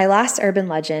 My last urban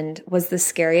legend was the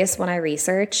scariest one I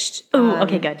researched. Ooh,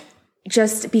 okay, good.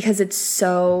 Just because it's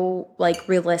so like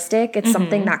realistic. It's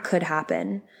something that could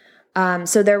happen.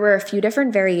 So there were a few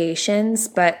different variations,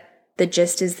 but the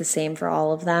gist is the same for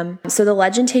all of them. So the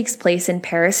legend takes place in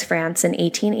Paris, France in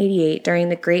 1888 during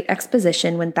the Great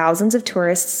Exposition when thousands of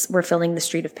tourists were filling the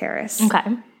street of Paris.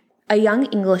 Okay. A young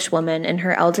English woman and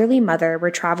her elderly mother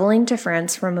were traveling to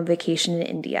France from a vacation in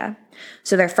India.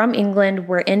 So they're from England,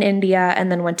 were in India, and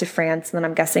then went to France. And then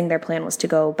I'm guessing their plan was to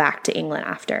go back to England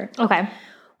after. Okay.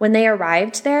 When they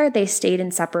arrived there, they stayed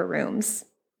in separate rooms.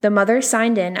 The mother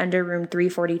signed in under room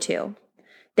 342.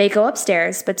 They go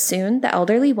upstairs, but soon the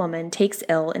elderly woman takes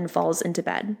ill and falls into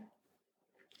bed.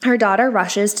 Her daughter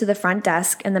rushes to the front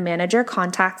desk, and the manager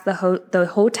contacts the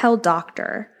hotel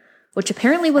doctor, which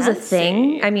apparently was a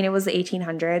thing. I mean, it was the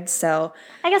 1800s, so...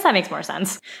 I guess that makes more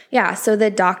sense. Yeah, so the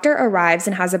doctor arrives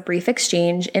and has a brief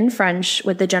exchange in French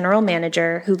with the general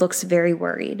manager, who looks very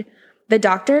worried. The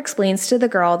doctor explains to the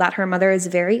girl that her mother is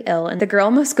very ill, and the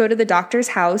girl must go to the doctor's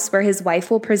house where his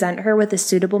wife will present her with a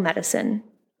suitable medicine.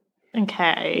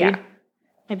 Okay. Yeah.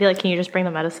 I'd be like, can you just bring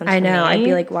the medicine to I know. me? I'd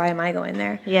be like, why am I going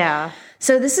there? Yeah.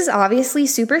 So this is obviously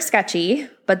super sketchy,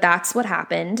 but that's what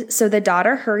happened. So the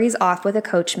daughter hurries off with a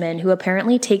coachman who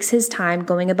apparently takes his time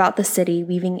going about the city,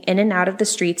 weaving in and out of the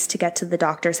streets to get to the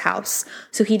doctor's house.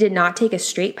 So he did not take a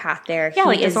straight path there. Yeah, he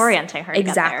like disorienting her to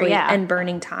exactly, get there. Yeah. and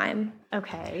burning time.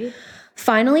 Okay.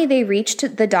 Finally, they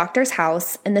reached the doctor's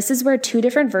house, and this is where two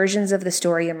different versions of the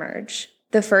story emerge.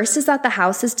 The first is that the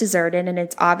house is deserted and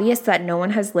it's obvious that no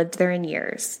one has lived there in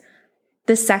years.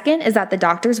 The second is that the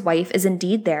doctor's wife is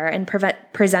indeed there and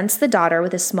presents the daughter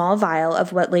with a small vial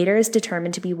of what later is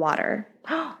determined to be water.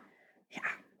 Yeah.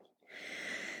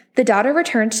 The daughter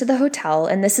returns to the hotel,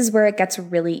 and this is where it gets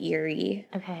really eerie.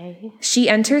 Okay. She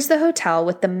enters the hotel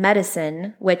with the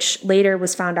medicine, which later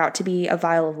was found out to be a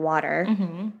vial of water,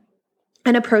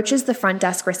 and approaches the front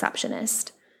desk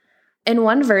receptionist. In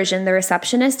one version, the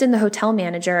receptionist and the hotel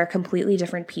manager are completely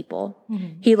different people.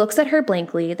 He looks at her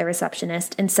blankly, the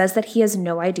receptionist, and says that he has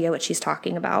no idea what she's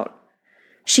talking about.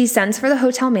 She sends for the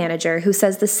hotel manager, who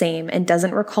says the same and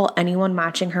doesn't recall anyone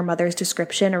matching her mother's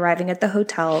description arriving at the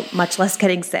hotel, much less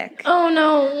getting sick. Oh,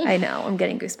 no. I know, I'm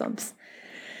getting goosebumps.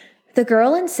 The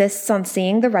girl insists on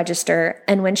seeing the register,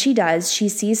 and when she does, she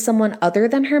sees someone other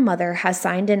than her mother has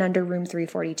signed in under room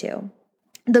 342.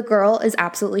 The girl is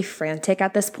absolutely frantic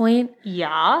at this point.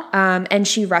 Yeah. And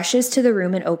she rushes to the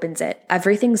room and opens it.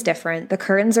 Everything's different. The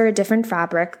curtains are a different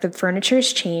fabric. The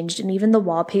furniture's changed. And even the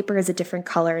wallpaper is a different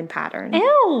color and pattern.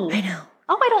 Ew. I know.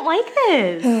 Oh, I don't like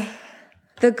this.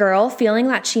 The girl, feeling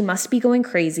that she must be going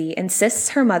crazy, insists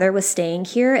her mother was staying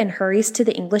here and hurries to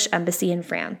the English embassy in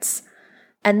France.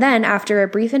 And then, after a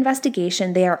brief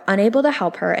investigation, they are unable to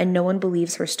help her and no one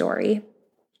believes her story.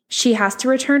 She has to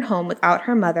return home without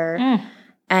her mother.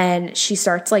 And she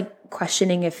starts, like,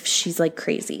 questioning if she's, like,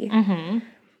 crazy.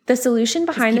 The solution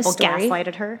behind the story... People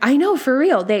gaslighted her? I know, for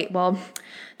real.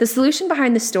 The solution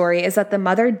behind the story is that the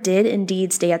mother did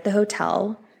indeed stay at the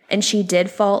hotel, and she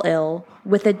did fall ill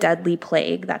with a deadly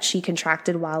plague that she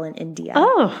contracted while in India.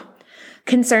 Oh.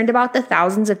 Concerned about the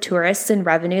thousands of tourists and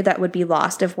revenue that would be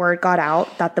lost if word got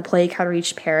out that the plague had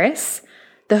reached Paris,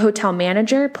 the hotel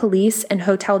manager, police, and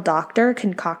hotel doctor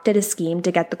concocted a scheme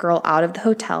to get the girl out of the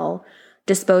hotel,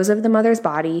 dispose of the mother's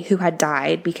body, who had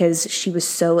died because she was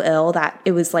so ill that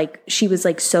it was like she was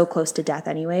like so close to death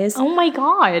anyways. Oh my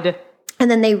God. And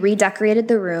then they redecorated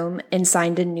the room and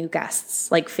signed in new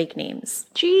guests, like fake names.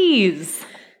 Jeez.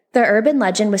 The urban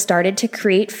legend was started to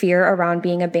create fear around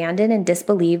being abandoned and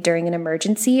disbelieved during an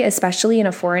emergency, especially in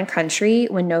a foreign country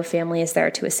when no family is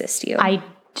there to assist you. I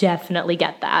definitely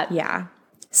get that. Yeah.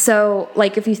 So,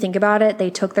 like, if you think about it, they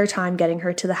took their time getting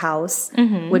her to the house,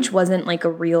 which wasn't, like,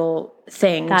 a real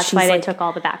thing. That's why they took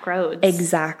all the back roads.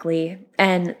 Exactly.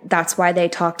 And that's why they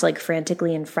talked, like,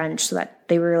 frantically in French, so that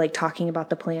they were, like, talking about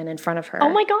the plan in front of her. Oh,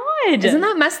 my God. Isn't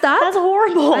that messed up? That's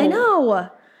horrible. I know.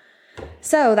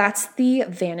 So, that's the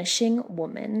Vanishing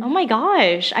Woman. Oh, my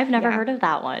gosh. I've never heard of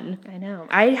that one. I know.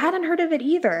 I hadn't heard of it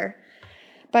either.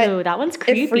 But ooh, that one's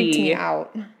creepy. It freaked me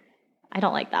out. I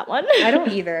don't like that one. I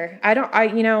don't either.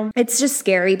 It's just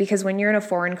scary because when you're in a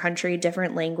foreign country,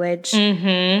 different language,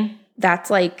 that's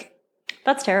like...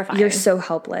 That's terrifying. You're so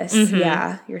helpless.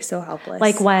 Yeah, you're so helpless.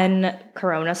 Like when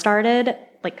Corona started,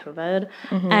 like COVID,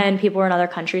 and people were in other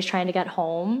countries trying to get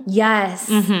home. Yes.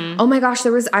 Oh my gosh,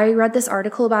 I read this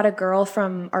article about a girl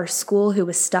from our school who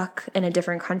was stuck in a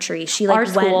different country. She like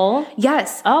school?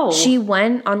 Yes. Oh. She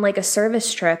went on like a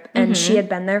service trip and she had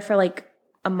been there for like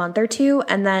a month or two,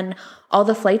 and then all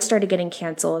the flights started getting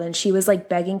canceled, and she was like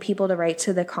begging people to write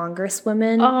to the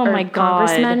congresswomen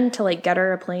congressmen to like get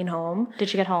her a plane home. Did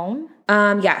she get home?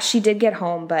 Yeah, she did get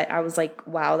home, but I was like,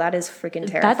 wow, that is freaking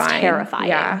terrifying. That's terrifying.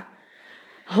 Yeah.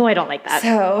 Oh, I don't like that.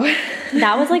 So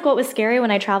that was like what was scary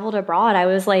when I traveled abroad. I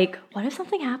was like, what if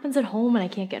something happens at home and I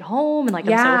can't get home and like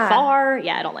I'm so far?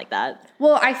 Yeah, I don't like that.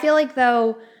 Well, I feel like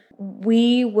though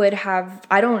we would have,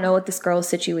 I don't know what this girl's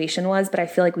situation was, but I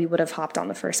feel like we would have hopped on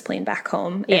the first plane back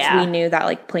home if we knew that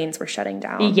like planes were shutting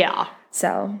down. Yeah.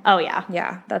 So. Oh, yeah.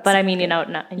 Yeah. But I mean, you never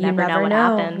know what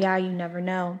happened. Yeah, you never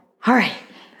know. All right.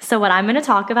 So what I'm going to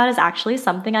talk about is actually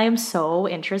something I am so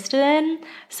interested in.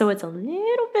 So it's a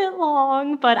little bit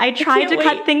long, but I tried to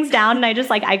cut things down and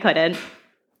I couldn't.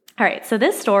 All right, so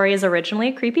this story is originally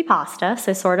a creepypasta,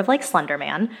 so sort of like Slender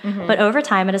Man, but over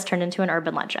time it has turned into an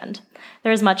urban legend.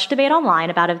 There is much debate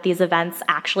online about if these events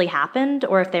actually happened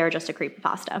or if they are just a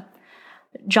creepypasta.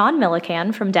 John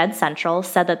Millican from Dead Central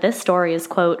said that this story is,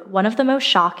 quote, one of the most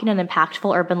shocking and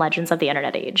impactful urban legends of the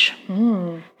internet age.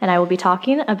 And I will be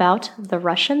talking about the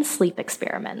Russian sleep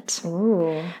experiment.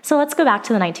 Ooh. So let's go back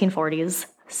to the 1940s.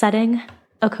 Setting,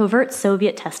 a covert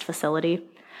Soviet test facility.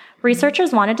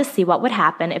 Researchers wanted to see what would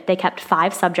happen if they kept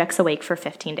 5 subjects awake for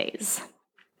 15 days.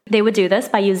 They would do this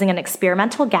by using an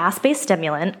experimental gas-based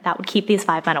stimulant that would keep these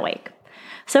 5 men awake.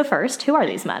 So first, who are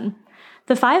these men?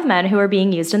 The 5 men who were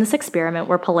being used in this experiment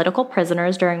were political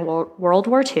prisoners during World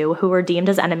War II who were deemed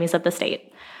as enemies of the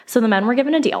state. So the men were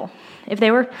given a deal. If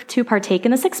they were to partake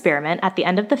in this experiment, at the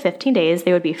end of the 15 days,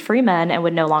 they would be free men and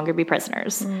would no longer be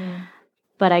prisoners.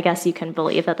 But I guess you can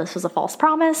believe that this was a false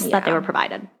promise that they were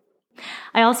provided.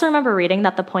 I also remember reading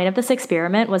that the point of this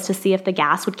experiment was to see if the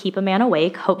gas would keep a man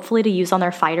awake, hopefully to use on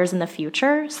their fighters in the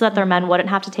future, so that their men wouldn't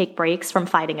have to take breaks from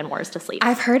fighting in wars to sleep.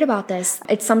 I've heard about this.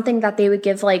 It's something that they would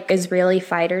give like Israeli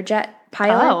fighter jet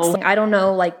pilots. I don't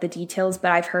know like the details,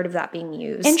 but I've heard of that being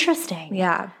used. Interesting.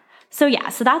 Yeah. So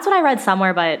that's what I read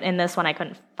somewhere, but in this one I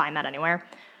couldn't find that anywhere.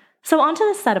 So on to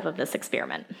the setup of this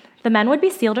experiment. The men would be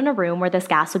sealed in a room where this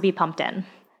gas would be pumped in.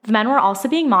 The men were also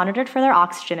being monitored for their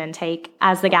oxygen intake,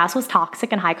 as the gas was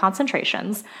toxic in high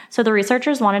concentrations, so the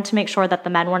researchers wanted to make sure that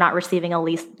the men were not receiving a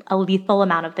lethal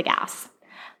amount of the gas.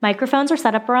 Microphones were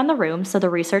set up around the room so the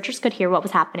researchers could hear what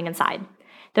was happening inside.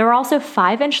 There were also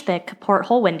 5-inch thick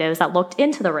porthole windows that looked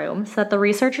into the room so that the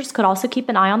researchers could also keep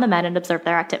an eye on the men and observe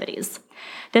their activities.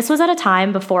 This was at a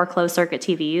time before closed-circuit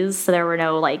TVs, so there were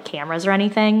no like cameras or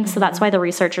anything, so that's why the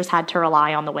researchers had to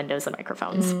rely on the windows and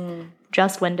microphones.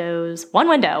 Just windows, one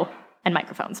window, and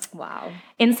microphones. Wow.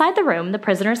 Inside the room, the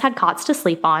prisoners had cots to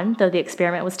sleep on, though the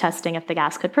experiment was testing if the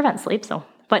gas could prevent sleep,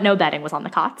 but no bedding was on the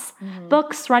cots.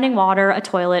 Books, running water, a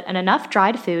toilet, and enough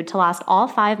dried food to last all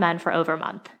 5 men for over a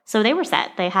month. So they were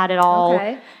set. They had it all.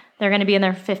 Okay. They're going to be in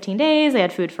there for 15 days. They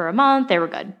had food for a month. They were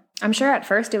good. I'm sure at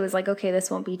first it was like, okay,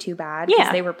 this won't be too bad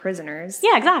because they were prisoners.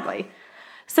 Yeah, exactly.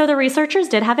 So the researchers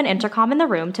did have an intercom in the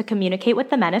room to communicate with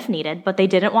the men if needed, but they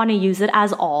didn't want to use it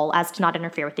as to not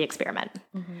interfere with the experiment.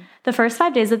 The first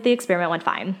 5 days of the experiment went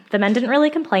fine. The men didn't really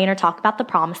complain or talk about the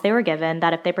promise they were given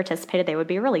that if they participated, they would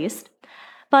be released.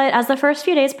 But as the first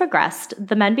few days progressed,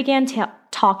 the men began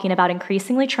talking about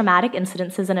increasingly traumatic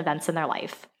incidences and events in their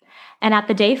life. And at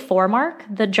the day 4 mark,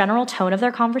 the general tone of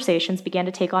their conversations began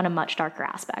to take on a much darker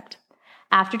aspect.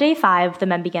 After day 5, the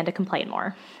men began to complain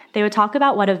more. They would talk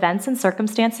about what events and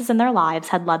circumstances in their lives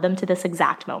had led them to this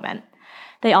exact moment.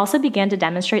 They also began to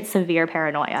demonstrate severe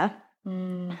paranoia.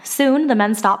 Soon, the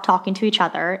men stopped talking to each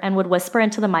other and would whisper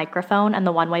into the microphone and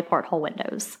the one-way porthole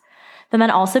windows. The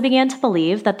men also began to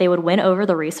believe that they would win over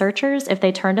the researchers if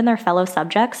they turned in their fellow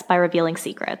subjects by revealing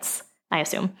secrets, I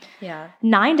assume. Yeah.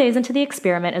 9 days into the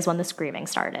experiment is when the screaming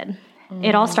started.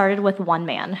 It all started with one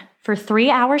man. For 3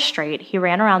 hours straight, he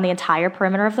ran around the entire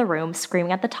perimeter of the room,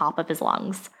 screaming at the top of his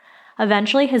lungs.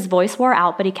 Eventually, his voice wore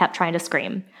out, but he kept trying to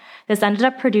scream. This ended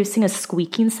up producing a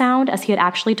squeaking sound as he had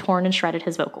actually torn and shredded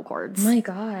his vocal cords. Oh my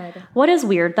God. What is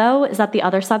weird, though, is that the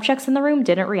other subjects in the room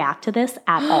didn't react to this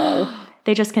at all.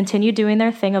 They just continued doing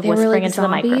their thing of whispering into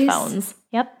zombies? the microphones.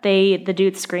 Yep, the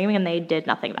dude's screaming and they did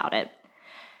nothing about it.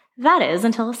 That is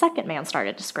until a second man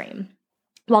started to scream.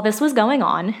 While this was going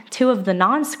on, 2 of the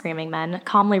non-screaming men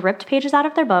calmly ripped pages out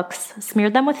of their books,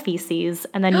 smeared them with feces,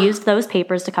 and then used those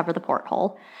papers to cover the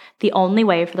porthole, the only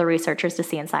way for the researchers to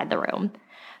see inside the room.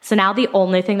 So now the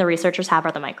only thing the researchers have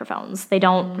are the microphones. They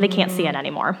can't see it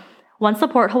anymore. Once the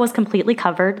porthole was completely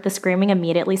covered, the screaming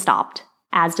immediately stopped.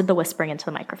 as did the whispering into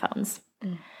the microphones.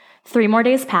 3 more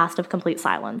days passed of complete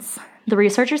silence. The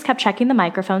researchers kept checking the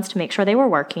microphones to make sure they were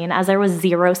working, as there was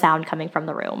zero sound coming from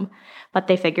the room, but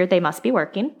they figured they must be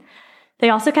working. They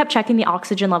also kept checking the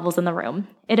oxygen levels in the room.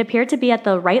 It appeared to be at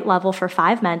the right level for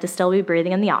 5 men to still be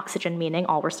breathing in the oxygen, meaning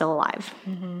all were still alive.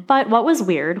 But what was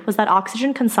weird was that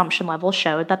oxygen consumption levels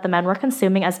showed that the men were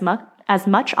consuming as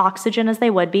much oxygen as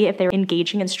they would be if they were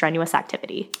engaging in strenuous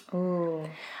activity. Ooh.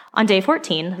 On day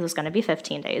 14, this was going to be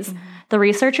 15 days, the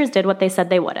researchers did what they said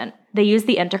they wouldn't. They used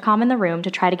the intercom in the room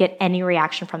to try to get any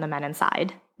reaction from the men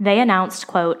inside. They announced,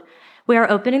 quote, "We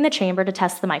are opening the chamber to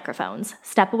test the microphones.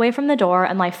 Step away from the door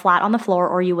and lie flat on the floor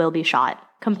or you will be shot.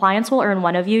 Compliance will earn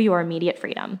one of you your immediate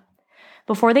freedom."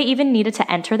 Before they even needed to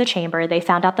enter the chamber, they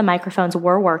found out the microphones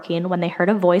were working when they heard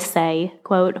a voice say,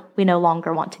 quote, "We no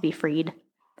longer want to be freed."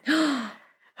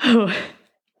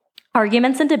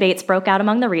 Arguments and debates broke out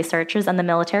among the researchers and the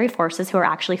military forces who were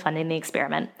actually funding the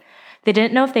experiment. They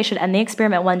didn't know if they should end the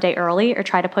experiment one day early or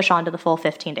try to push on to the full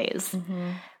 15 days.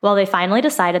 Well, they finally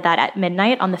decided that at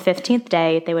midnight on the 15th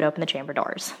day, they would open the chamber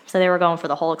doors. So they were going for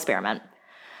the whole experiment.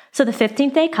 So the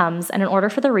 15th day comes, and in order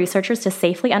for the researchers to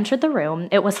safely enter the room,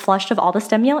 it was flushed of all the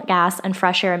stimulant gas, and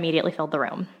fresh air immediately filled the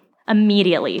room.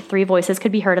 Immediately, 3 voices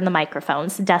could be heard in the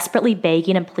microphones, desperately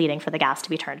begging and pleading for the gas to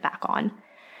be turned back on.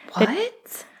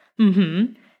 What?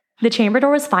 The chamber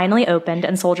door was finally opened,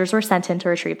 and soldiers were sent in to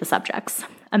retrieve the subjects.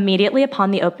 Immediately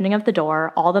upon the opening of the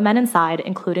door, all the men inside,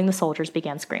 including the soldiers,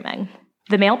 began screaming.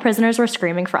 The male prisoners were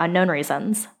screaming for unknown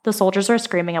reasons. The soldiers were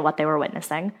screaming at what they were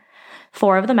witnessing.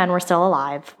 4 of the men were still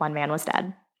alive. 1 man was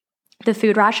dead. The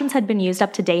food rations had been used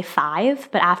up to day 5,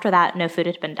 but after that, no food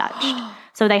had been touched.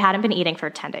 So they hadn't been eating for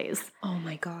 10 days. Oh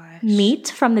my gosh. Meat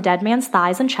from the dead man's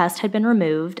thighs and chest had been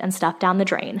removed and stuffed down the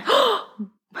drain,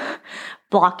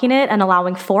 blocking it and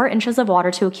allowing 4 inches of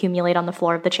water to accumulate on the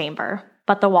floor of the chamber.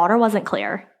 But the water wasn't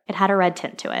clear. It had a red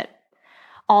tint to it.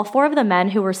 All 4 of the men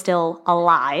who were still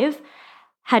alive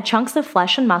had chunks of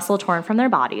flesh and muscle torn from their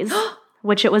bodies,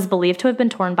 which it was believed to have been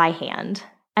torn by hand.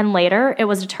 And later, it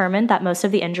was determined that most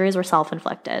of the injuries were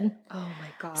self-inflicted. Oh my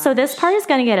god. So this part is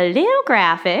going to get a little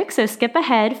graphic, so skip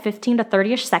ahead 15 to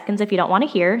 30-ish seconds if you don't want to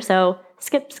hear. So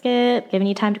skip, giving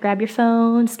you time to grab your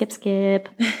phone, skip.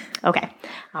 Okay,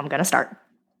 I'm going to start.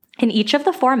 In each of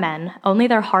the 4 men, only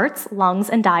their hearts, lungs,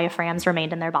 and diaphragms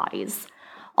remained in their bodies.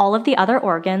 All of the other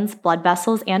organs, blood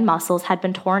vessels, and muscles had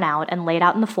been torn out and laid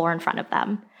out on the floor in front of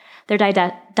them. Their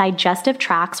digestive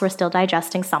tracts were still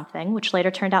digesting something, which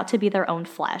later turned out to be their own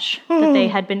flesh that they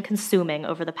had been consuming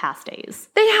over the past days.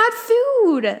 They had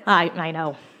food! I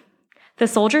know. The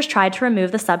soldiers tried to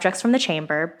remove the subjects from the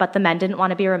chamber, but the men didn't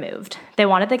want to be removed. They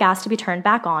wanted the gas to be turned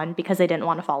back on because they didn't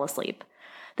want to fall asleep.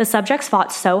 The subjects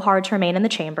fought so hard to remain in the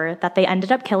chamber that they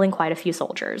ended up killing quite a few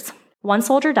soldiers. 1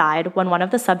 soldier died when one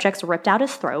of the subjects ripped out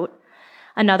his throat.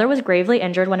 Another was gravely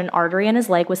injured when an artery in his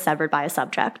leg was severed by a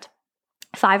subject.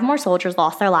 5 more soldiers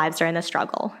lost their lives during the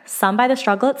struggle, some by the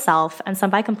struggle itself and some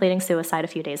by completing suicide a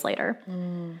few days later.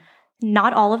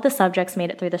 Not all of the subjects made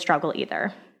it through the struggle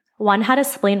either. 1 had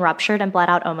his spleen ruptured and bled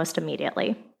out almost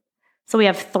immediately. So we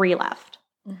have 3 left.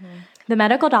 The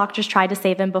medical doctors tried to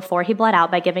save him before he bled out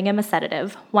by giving him a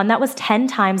sedative, one that was 10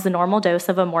 times the normal dose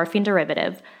of a morphine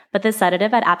derivative, but this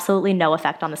sedative had absolutely no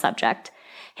effect on the subject.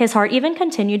 His heart even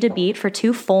continued to beat for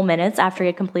 2 full minutes after he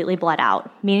had completely bled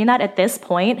out, meaning that at this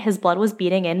point, his blood was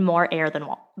beating in more air than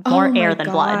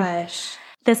blood.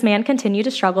 This man continued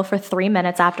to struggle for 3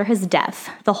 minutes after his death,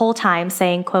 the whole time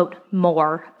saying, quote,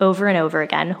 "more," over and over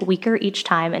again, weaker each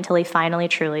time until he finally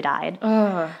truly died.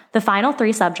 The final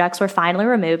 3 subjects were finally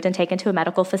removed and taken to a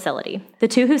medical facility. The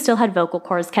 2 who still had vocal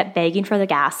cords kept begging for the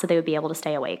gas so they would be able to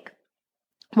stay awake.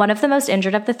 One of the most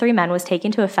injured of the 3 men was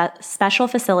taken to a special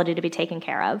facility to be taken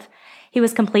care of. He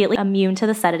was completely immune to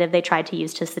the sedative they tried to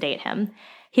use to sedate him.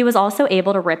 He was also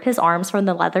able to rip his arms from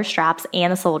the leather straps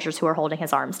and the soldiers who were holding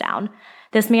his arms down.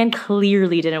 This man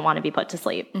clearly didn't want to be put to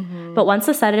sleep. But once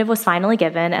the sedative was finally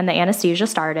given and the anesthesia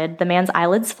started, the man's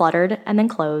eyelids fluttered and then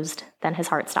closed. Then his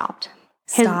heart stopped.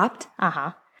 Stopped?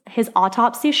 His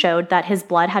autopsy showed that his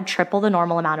blood had triple the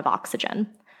normal amount of oxygen.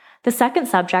 The second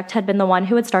subject had been the one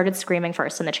who had started screaming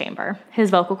first in the chamber.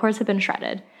 His vocal cords had been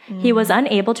shredded. He was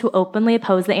unable to openly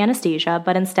oppose the anesthesia,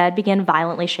 but instead began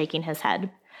violently shaking his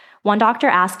head. One doctor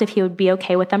asked if he would be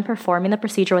okay with them performing the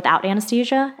procedure without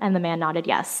anesthesia, and the man nodded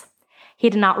yes.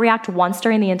 He did not react once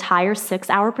during the entire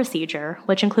 6-hour procedure,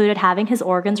 which included having his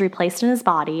organs replaced in his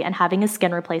body and having his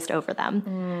skin replaced over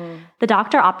them. The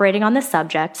doctor operating on this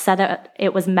subject said that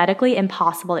it was medically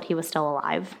impossible that he was still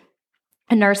alive.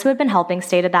 A nurse who had been helping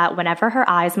stated that whenever her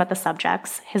eyes met the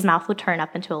subject's, his mouth would turn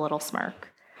up into a little smirk.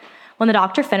 When the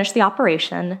doctor finished the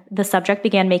operation, the subject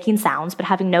began making sounds, but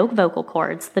having no vocal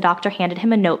cords, the doctor handed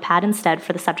him a notepad instead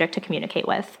for the subject to communicate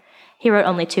with. He wrote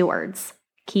only 2 words: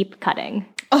 keep cutting.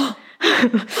 Oh,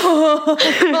 oh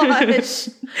gosh.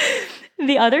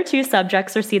 The other 2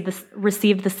 subjects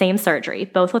received the same surgery,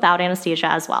 both without anesthesia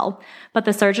as well, but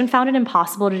the surgeon found it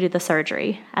impossible to do the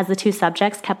surgery, as the 2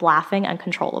 subjects kept laughing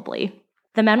uncontrollably.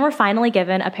 The men were finally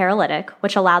given a paralytic,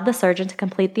 which allowed the surgeon to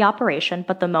complete the operation,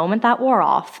 but the moment that wore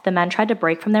off, the men tried to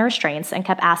break from their restraints and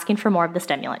kept asking for more of the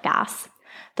stimulant gas.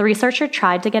 The researcher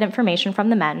tried to get information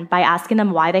from the men by asking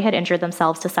them why they had injured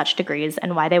themselves to such degrees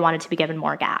and why they wanted to be given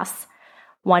more gas.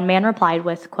 One man replied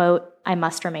with, quote, "I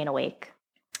must remain awake."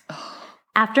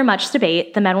 After much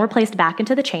debate, the men were placed back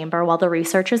into the chamber while the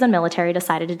researchers and military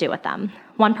decided to do with them.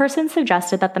 One person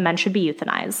suggested that the men should be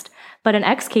euthanized, but an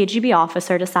ex-KGB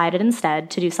officer decided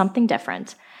instead to do something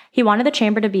different. He wanted the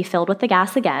chamber to be filled with the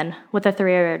gas again, with the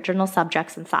 3 original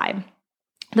subjects inside.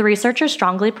 The researchers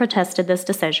strongly protested this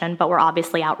decision, but were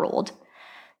obviously outruled.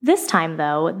 This time,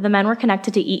 though, the men were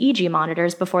connected to EEG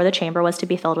monitors before the chamber was to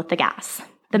be filled with the gas.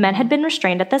 The men had been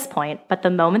restrained at this point, but the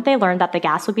moment they learned that the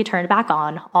gas would be turned back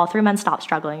on, all 3 men stopped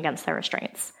struggling against their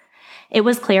restraints. It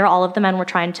was clear all of the men were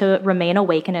trying to remain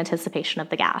awake in anticipation of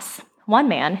the gas. One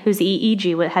man, whose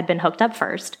EEG had been hooked up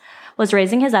first, was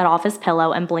raising his head off his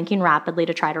pillow and blinking rapidly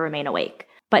to try to remain awake.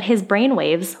 But his brain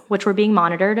waves, which were being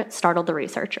monitored, startled the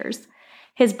researchers.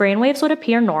 His brain waves would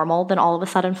appear normal, then all of a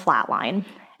sudden flatline.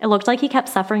 It looked like he kept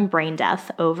suffering brain death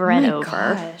over and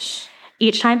over. Gosh.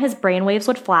 Each time his brainwaves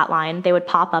would flatline, they would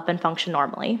pop up and function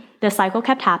normally. This cycle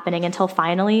kept happening until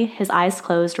finally his eyes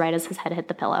closed right as his head hit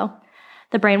the pillow.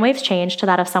 The brainwaves changed to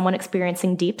that of someone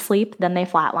experiencing deep sleep, then they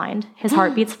flatlined. His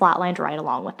heartbeats flatlined right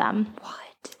along with them.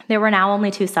 What? There were now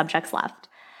only 2 subjects left,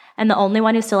 and the only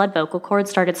one who still had vocal cords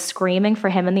started screaming for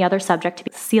him and the other subject to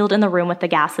be sealed in the room with the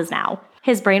gases now.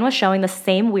 His brain was showing the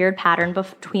same weird pattern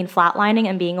between flatlining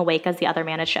and being awake as the other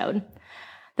man had showed.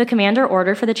 The commander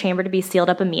ordered for the chamber to be sealed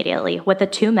up immediately, with the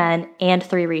 2 men and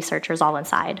 3 researchers all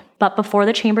inside. But before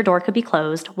the chamber door could be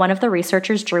closed, one of the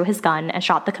researchers drew his gun and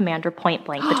shot the commander point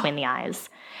blank between the eyes.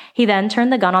 He then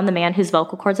turned the gun on the man whose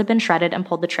vocal cords had been shredded and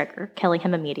pulled the trigger, killing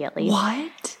him immediately.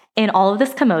 What? In all of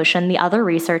this commotion, the other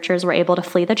researchers were able to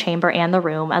flee the chamber and the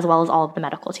room, as well as all of the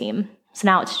medical team. So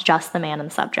now it's just the man and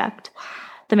the subject.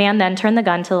 The man then turned the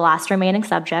gun to the last remaining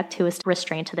subject, who was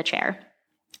restrained to the chair.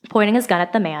 Pointing his gun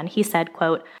at the man, he said,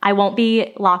 quote, "I won't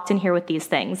be locked in here with these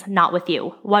things, not with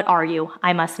you. What are you?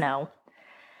 I must know."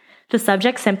 The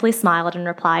subject simply smiled and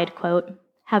replied, quote,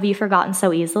 "Have you forgotten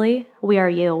so easily? We are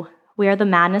you. We are the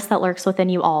madness that lurks within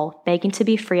you all, begging to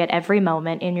be free at every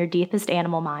moment in your deepest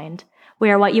animal mind. We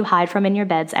are what you hide from in your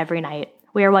beds every night.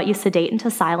 We are what you sedate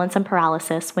into silence and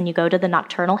paralysis when you go to the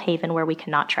nocturnal haven where we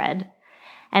cannot tread."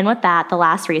 And with that, the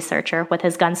last researcher, with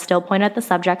his gun still pointed at the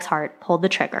subject's heart, pulled the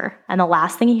trigger, and the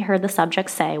last thing he heard the subject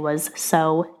say was,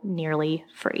 "So nearly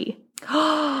free."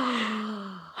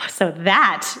 So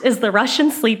that is the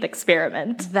Russian sleep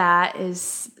experiment. That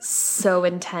is so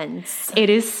intense. It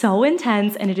is so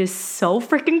intense, and it is so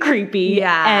freaking creepy.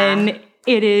 Yeah. And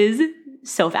it is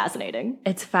so fascinating.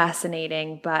 It's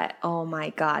fascinating, but oh my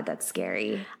God, that's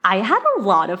scary. I had a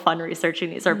lot of fun researching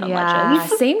these urban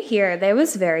legends. Same here. That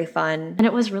was very fun. And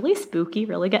it was really spooky,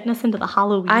 really getting us into the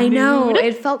Halloween I know. mood.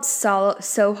 It felt so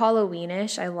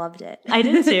Halloweenish. I loved it. I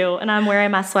did too. And I'm wearing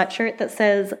my sweatshirt that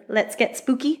says, "Let's get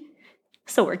spooky."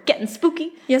 So we're getting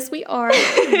spooky. Yes, we are.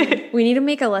 We need to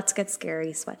make a Let's Get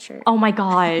Scary sweatshirt. Oh my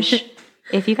gosh.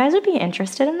 If you guys would be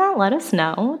interested in that, let us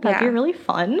know. That'd be really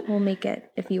fun. We'll make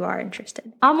it if you are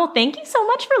interested. Well, thank you so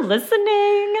much for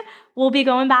listening. We'll be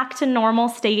going back to normal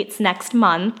states next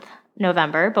month,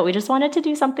 November, but we just wanted to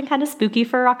do something kind of spooky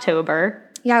for October.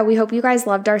 Yeah, we hope you guys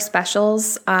loved our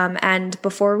specials. And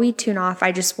before we tune off,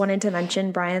 I just wanted to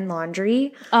mention Brian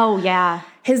Laundrie. Oh, yeah.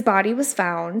 His body was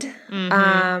found.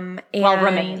 And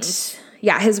remains.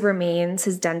 Yeah, his remains,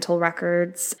 his dental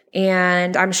records.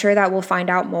 And I'm sure that we'll find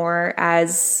out more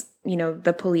as, you know,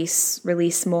 the police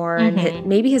release more. And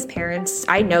maybe his parents,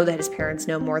 I know that his parents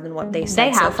know more than what they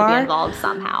said so far. They have to be involved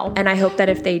somehow. And I hope that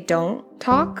if they don't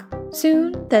talk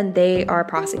soon, then they are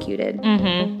prosecuted.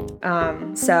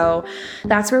 So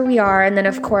that's where we are. And then,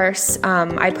 of course,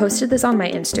 I posted this on my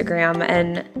Instagram,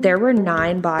 and there were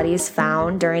 9 bodies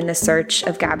found during the search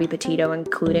of Gabby Petito,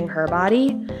 including her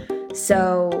body.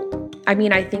 So, I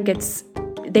mean, I think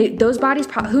those bodies,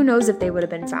 who knows if they would have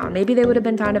been found. Maybe they would have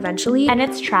been found eventually. And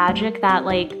it's tragic that,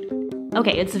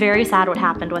 okay, it's very sad what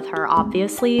happened with her,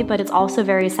 obviously, but it's also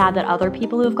very sad that other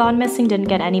people who have gone missing didn't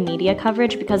get any media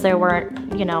coverage because they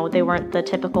weren't the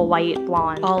typical white,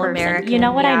 blonde all person. American. You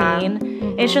know what I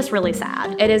mean? It's just really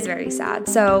sad. It is very sad.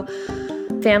 So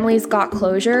families got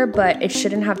closure, but it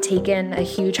shouldn't have taken a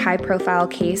huge high-profile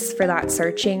case for that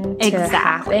searching to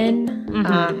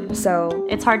happen. So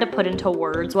it's hard to put into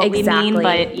words what we mean,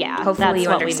 but yeah, hopefully that's you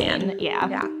what understand. we mean.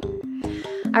 Yeah.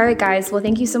 All right, guys. Well,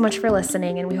 thank you so much for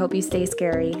listening, and we hope you stay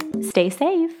scary. Stay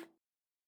safe.